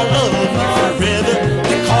know I love you forever,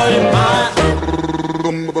 to call you mine.